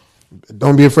 Right. Yeah.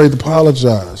 Don't be afraid to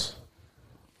apologize.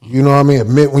 You know what I mean?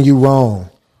 Admit when you wrong.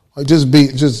 Like,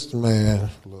 man.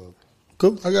 Look.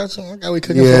 Cool. I got you. I got we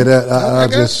cooking. Yeah, for. I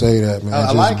got just you. say that, man. I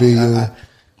Just like be it. you.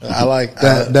 I like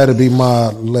That'll be my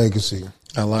legacy.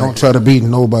 I like Don't it. try to be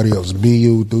nobody else. Be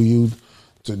you. Do you.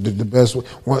 The best way.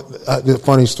 The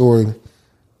funny story.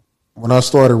 When I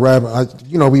started rapping,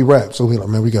 we rap. So we like,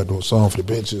 man, we got to do a song for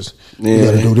the bitches. We Yeah.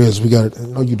 got to do this. We got to.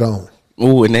 No, you don't.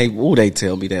 Ooh, and they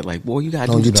tell me that, like, boy, you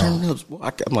gotta No, do you the don't. turn ups. Boy,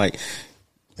 I'm like,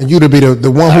 And you to be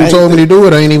the one who I told me ain't- to do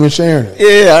it. I ain't even sharing it.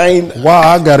 yeah, I ain't,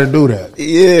 Why I got to do that?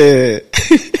 yeah.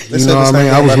 You know what I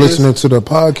mean? I was listening to the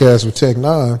podcast with Tech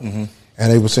Nine,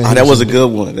 and they were saying Oh, that was a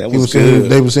good one. That was good.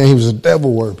 They were saying he was a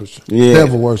devil worshiper. Yeah.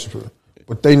 Devil worshiper.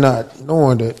 But they not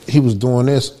knowing that he was doing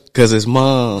this. Cause his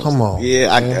mom. Come on,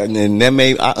 yeah. man. And that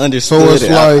made I understood. So it's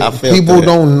it. like I felt people that.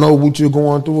 don't know what you're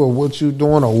going through or what you're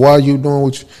doing or why you're doing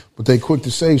what you, but they quick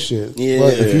to say shit. Yeah.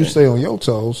 But if you stay on your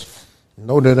toes,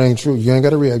 know that ain't true. You ain't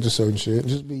got to react to certain shit.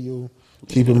 Just be you.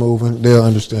 Keep it moving. They'll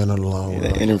understand in the long Yeah,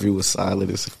 run. that interview was solid.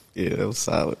 That was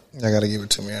solid. I got to give it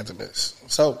to me after this.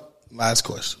 So, last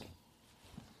question.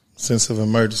 Sense of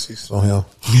emergencies. So him.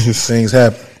 Things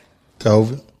happen.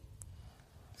 COVID,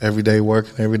 everyday work,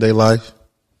 everyday life,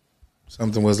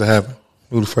 something was to happen,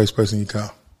 who the first person you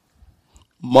call?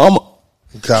 Mama.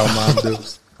 You call Mom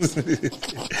Dukes. Just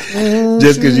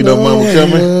because you know Mama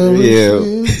coming? Yeah.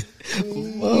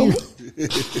 Mama.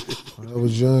 When I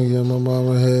was young, yeah, my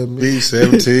mama had me. Be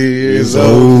 17 years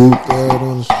old. Dad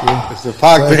on the street. It's the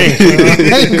Pac thing.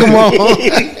 Hey, come on.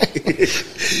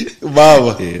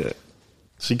 Mama. Yeah.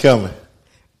 She coming.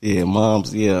 Yeah,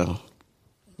 mom's, yeah.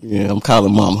 Yeah, I'm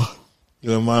calling Mama.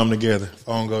 You and Mom together.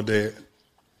 Phone go dead.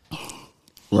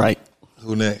 Right.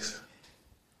 Who next?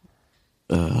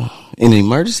 In an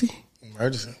emergency?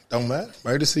 Emergency. Don't matter.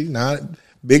 Emergency. Not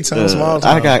big time, small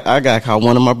time. I got to call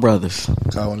one of my brothers.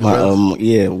 Call one of your brothers?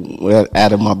 Yeah, well,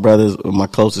 out of my brothers, my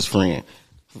closest friend.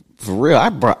 For real, I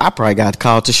probably got to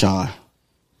call Tashawn.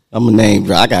 I'm a name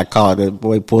drop. I got to call that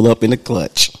boy pull up in the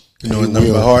clutch. You know his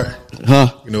number by heart?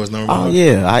 Huh? You know his number by Oh, heart?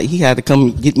 yeah. He had to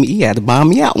come get me. He had to buy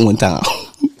me out one time.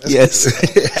 Yes.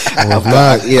 Well, if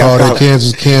not, call that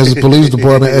Kansas Police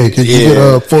Department. Hey, can you get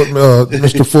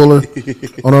Mr. Fuller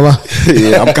on the line?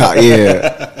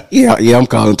 Yeah, I'm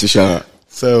calling Tashawn.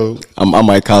 So I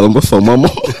might call him before my mom.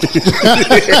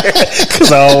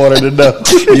 because I don't want her to know.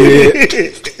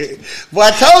 Yeah.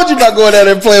 Well, I told you about going out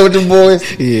there and playing with them boys.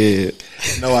 Yeah.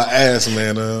 No, I asked,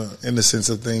 man, in the sense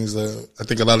of things, I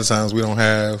think a lot of times we don't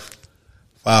have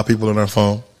 5 people on our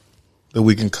phone that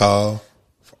we can call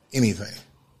for anything,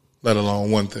 let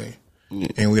alone one thing. Yeah.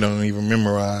 And we don't even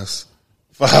memorize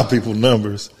 5 people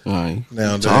numbers Right.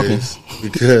 nowadays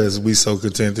because we so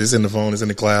content. It's in the phone, it's in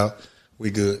the cloud,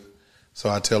 we good. So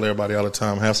I tell everybody all the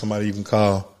time, have somebody you can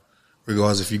call,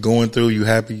 regardless if you're going through, you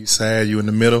happy, you sad, you in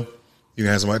the middle, you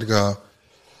can have somebody to call.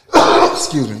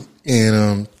 Excuse me.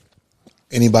 And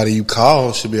anybody you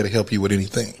call should be able to help you with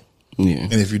anything. Yeah.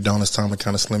 And if you don't, it's time to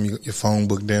kind of slim your phone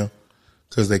book down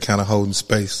because they kind of holding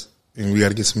space. And we got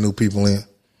to get some new people in.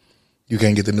 You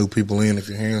can't get the new people in if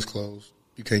your hands closed.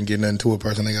 You can't get nothing to a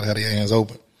person. They got to have their hands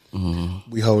open.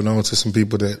 Mm-hmm. We holding on to some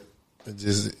people that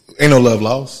just ain't no love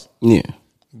lost. Yeah.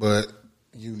 But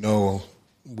you know,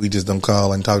 we just don't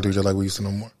call and talk to each other like we used to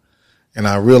no more. And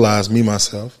I realized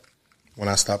myself, when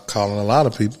I stopped calling a lot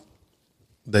of people,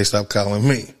 they stopped calling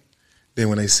me. Then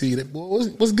when they see that, boy,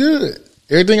 what's good?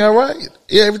 Everything all right?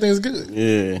 Yeah, everything's good.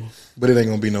 Yeah. But it ain't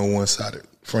gonna be no one-sided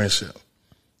friendship.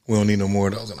 We don't need no more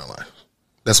of those in our life.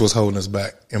 That's what's holding us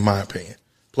back, in my opinion.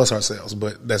 Plus ourselves,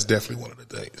 but that's definitely one of the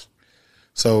things.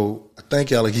 So I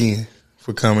thank y'all again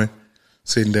for coming,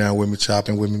 sitting down with me,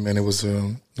 chopping with me, man. It was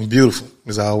beautiful.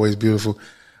 It's always beautiful.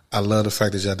 I love the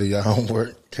fact that y'all do your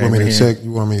homework.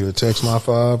 You want me to text my 5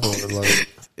 or like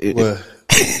what?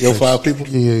 Your 5 people?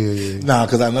 Yeah. Nah,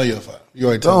 because I know your 5. You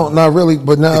already told me. Not really,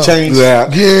 but now It changed? Yeah.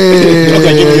 Okay,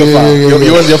 give me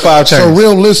your 5. Your 5 changed. So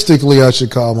realistically, I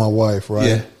should call my wife, right?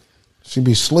 Yeah. She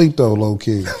be asleep though, low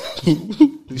key.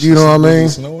 You know what I mean?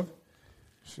 Snore?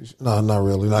 No, not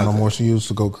really. Not no more. She used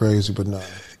to go crazy, but nah.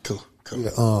 Cool.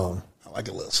 Yeah, I like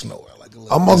a little snore.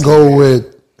 I'm gonna go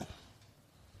with.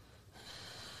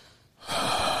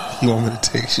 You want me to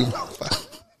text you my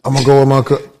 5? I'm gonna go with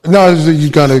my. No, you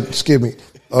kind of skip me.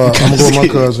 I'm gonna go with my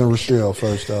cousin Rochelle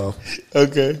first off.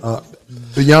 Okay.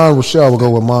 Beyond Rochelle, we'll go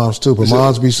with Mom's too, but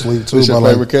Mom's be asleep too by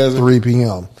like 3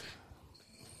 p.m.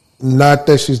 Not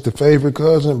that she's the favorite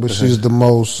cousin, but she's the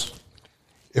most.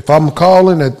 If I'm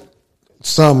calling at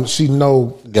she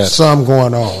know something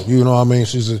going on. You know what I mean?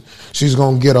 She's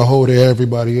gonna get a hold of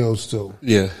everybody else too.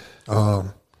 Yeah.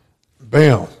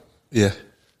 Bam. Yeah.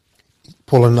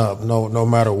 Pulling up. No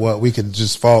matter what. We could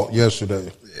just fought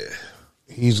yesterday. Yeah.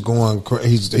 He's going.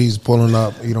 He's pulling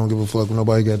up. He don't give a fuck what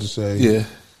nobody got to say. Yeah.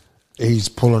 He's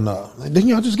pulling up. Didn't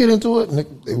y'all just get into it?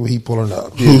 He pulling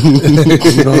up. Yeah.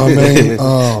 You know what I mean?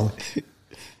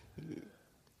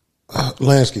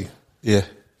 Lansky. Yeah.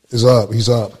 Is up. He's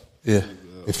up. Yeah.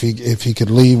 If he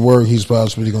could leave work, he's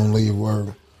possibly gonna leave work.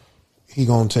 He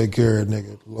gonna take care of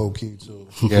nigga low key too.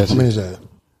 Yes. How many is that?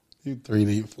 You 3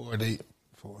 deep, 4 deep.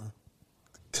 4.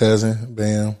 Cousin,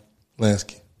 Bam,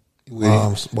 Lansky.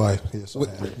 Mom's wife. Yes,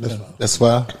 that's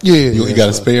fine. Yeah. You got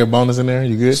a spare bonus in there?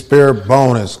 You good? Spare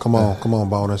bonus. Come on,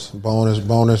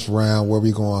 bonus round. Where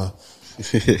we going?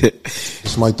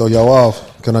 This might throw y'all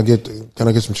off. Can I get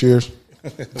some cheers?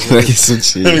 Let me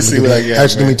see what I got.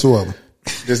 Actually, give me 2 of them.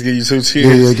 Just give you 2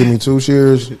 cheers. Yeah, give me 2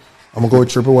 cheers. I'm gonna go with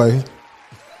Triple A.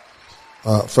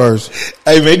 First.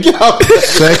 Hey man, get out.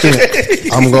 Second,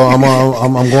 I'm going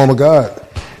with God.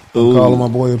 I'm calling my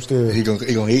boy upstairs. He gonna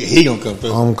come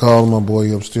through. I'm calling my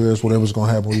boy upstairs. Whatever's gonna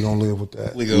happen, we gonna live with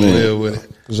that. We gonna live with it.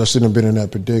 Because I shouldn't have been in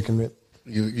that predicament.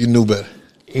 You knew better.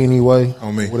 anyway.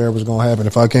 On me. Whatever's gonna happen.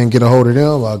 If I can't get a hold of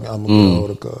them, I'm gonna get a hold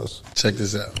of Cuz. Check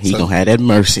this out. He gonna have that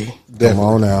mercy. Come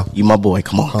on now. You my boy.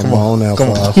 Come on. Come on now,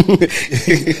 Come on. Five.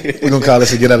 We're gonna call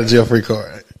this a get out of jail free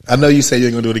card. I know you say you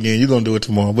ain't gonna do it again. You're gonna do it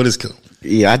tomorrow, but it's cool.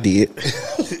 Yeah, I did.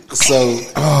 So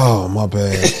Oh, my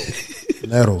bad.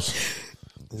 Nettles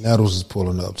is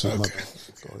pulling up too. okay.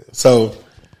 So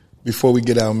before we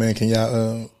get out, man, can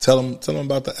y'all tell them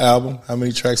about the album, how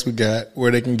many tracks we got, where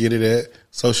they can get it at,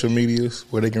 social medias,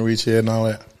 where they can reach it and all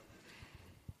that.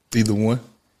 Either one.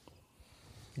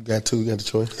 You got two, you got the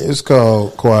choice. It's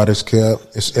called Quiet as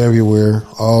Kept. It's everywhere,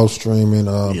 all streaming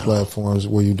platforms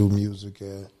where you do music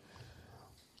at.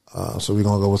 So we're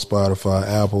gonna go with Spotify,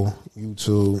 Apple,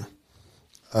 YouTube,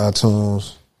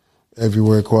 iTunes,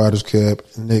 everywhere. Quiet as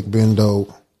Kept. Nick been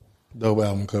dope. Dope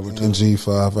album cover too. And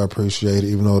G5, I appreciate it.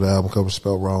 Even though the album cover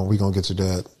spelled wrong, we're gonna get to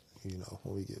that.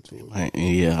 When we get to it. I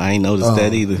ain't noticed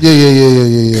that either.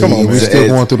 Yeah. Come on, We're man. still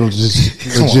going through the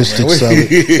logistics of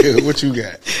it. What you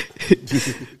got?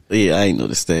 Yeah, I ain't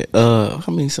noticed that. How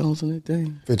many songs on that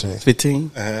thing? 15.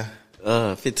 15?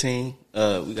 Uh-huh. 15.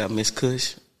 We got Miss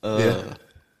Kush. Yeah.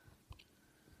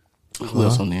 Who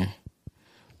else on there?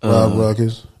 Rob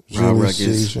Ruckus, Rob Julius Ruckus.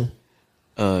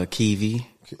 Caesar, Kiwi.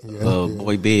 yeah.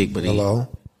 Boy Big, but he Hello,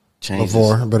 changed.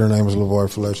 LeVar. Better name is LeVar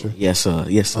Fletcher. Yes, sir.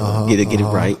 Get it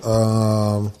right.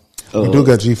 We do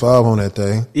got G5 on that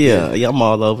thing. Yeah, I'm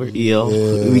all over. Yeah.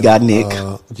 We got Nick.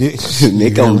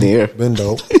 Nick on there. Been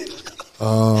dope.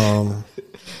 Who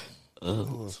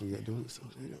else we got?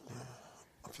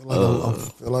 I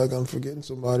feel like I'm forgetting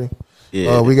somebody.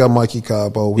 Yeah. We got Mikey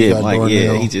Cabo. We got Mike. Darnell.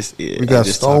 Yeah, we got I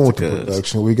just Stone with talked to the Cuz.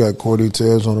 production. We got Cordy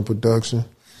Tez on the production.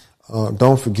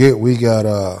 Don't forget, we got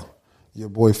your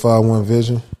boy 5-1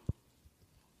 Vision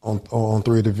on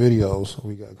 3 of the videos.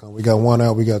 We got one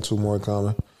out. We got 2 more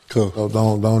coming. Cool. So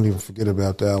don't even forget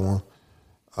about that one.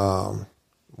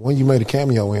 One you made a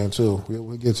cameo in too.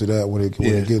 We'll get to that when it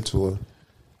get to it.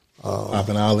 I've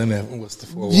been all in that. What's the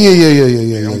 4?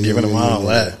 Yeah. I'm giving them all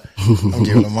that. I'm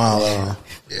giving them all that.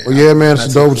 Well, yeah, man, it's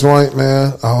a dope joint,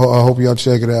 man. I hope y'all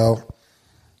check it out.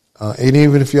 And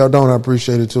even if y'all don't, I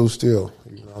appreciate it too. Still,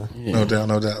 No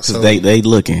doubt. So They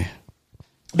looking.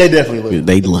 they definitely look.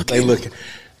 They looking. They looking.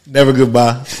 Never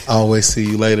goodbye. Always see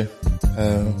you later.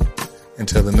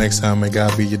 Until the next time, may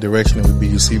God be your direction and we be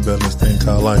your seatbelt in this thing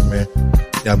called life, man.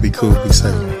 Y'all be cool, be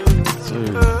safe.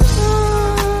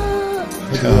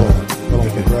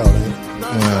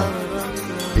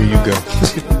 Here you go.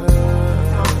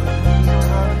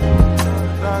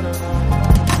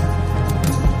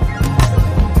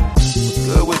 What's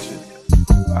good with you?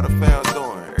 How the fam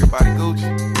doing? Everybody Gucci?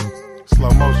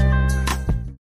 Slow motion.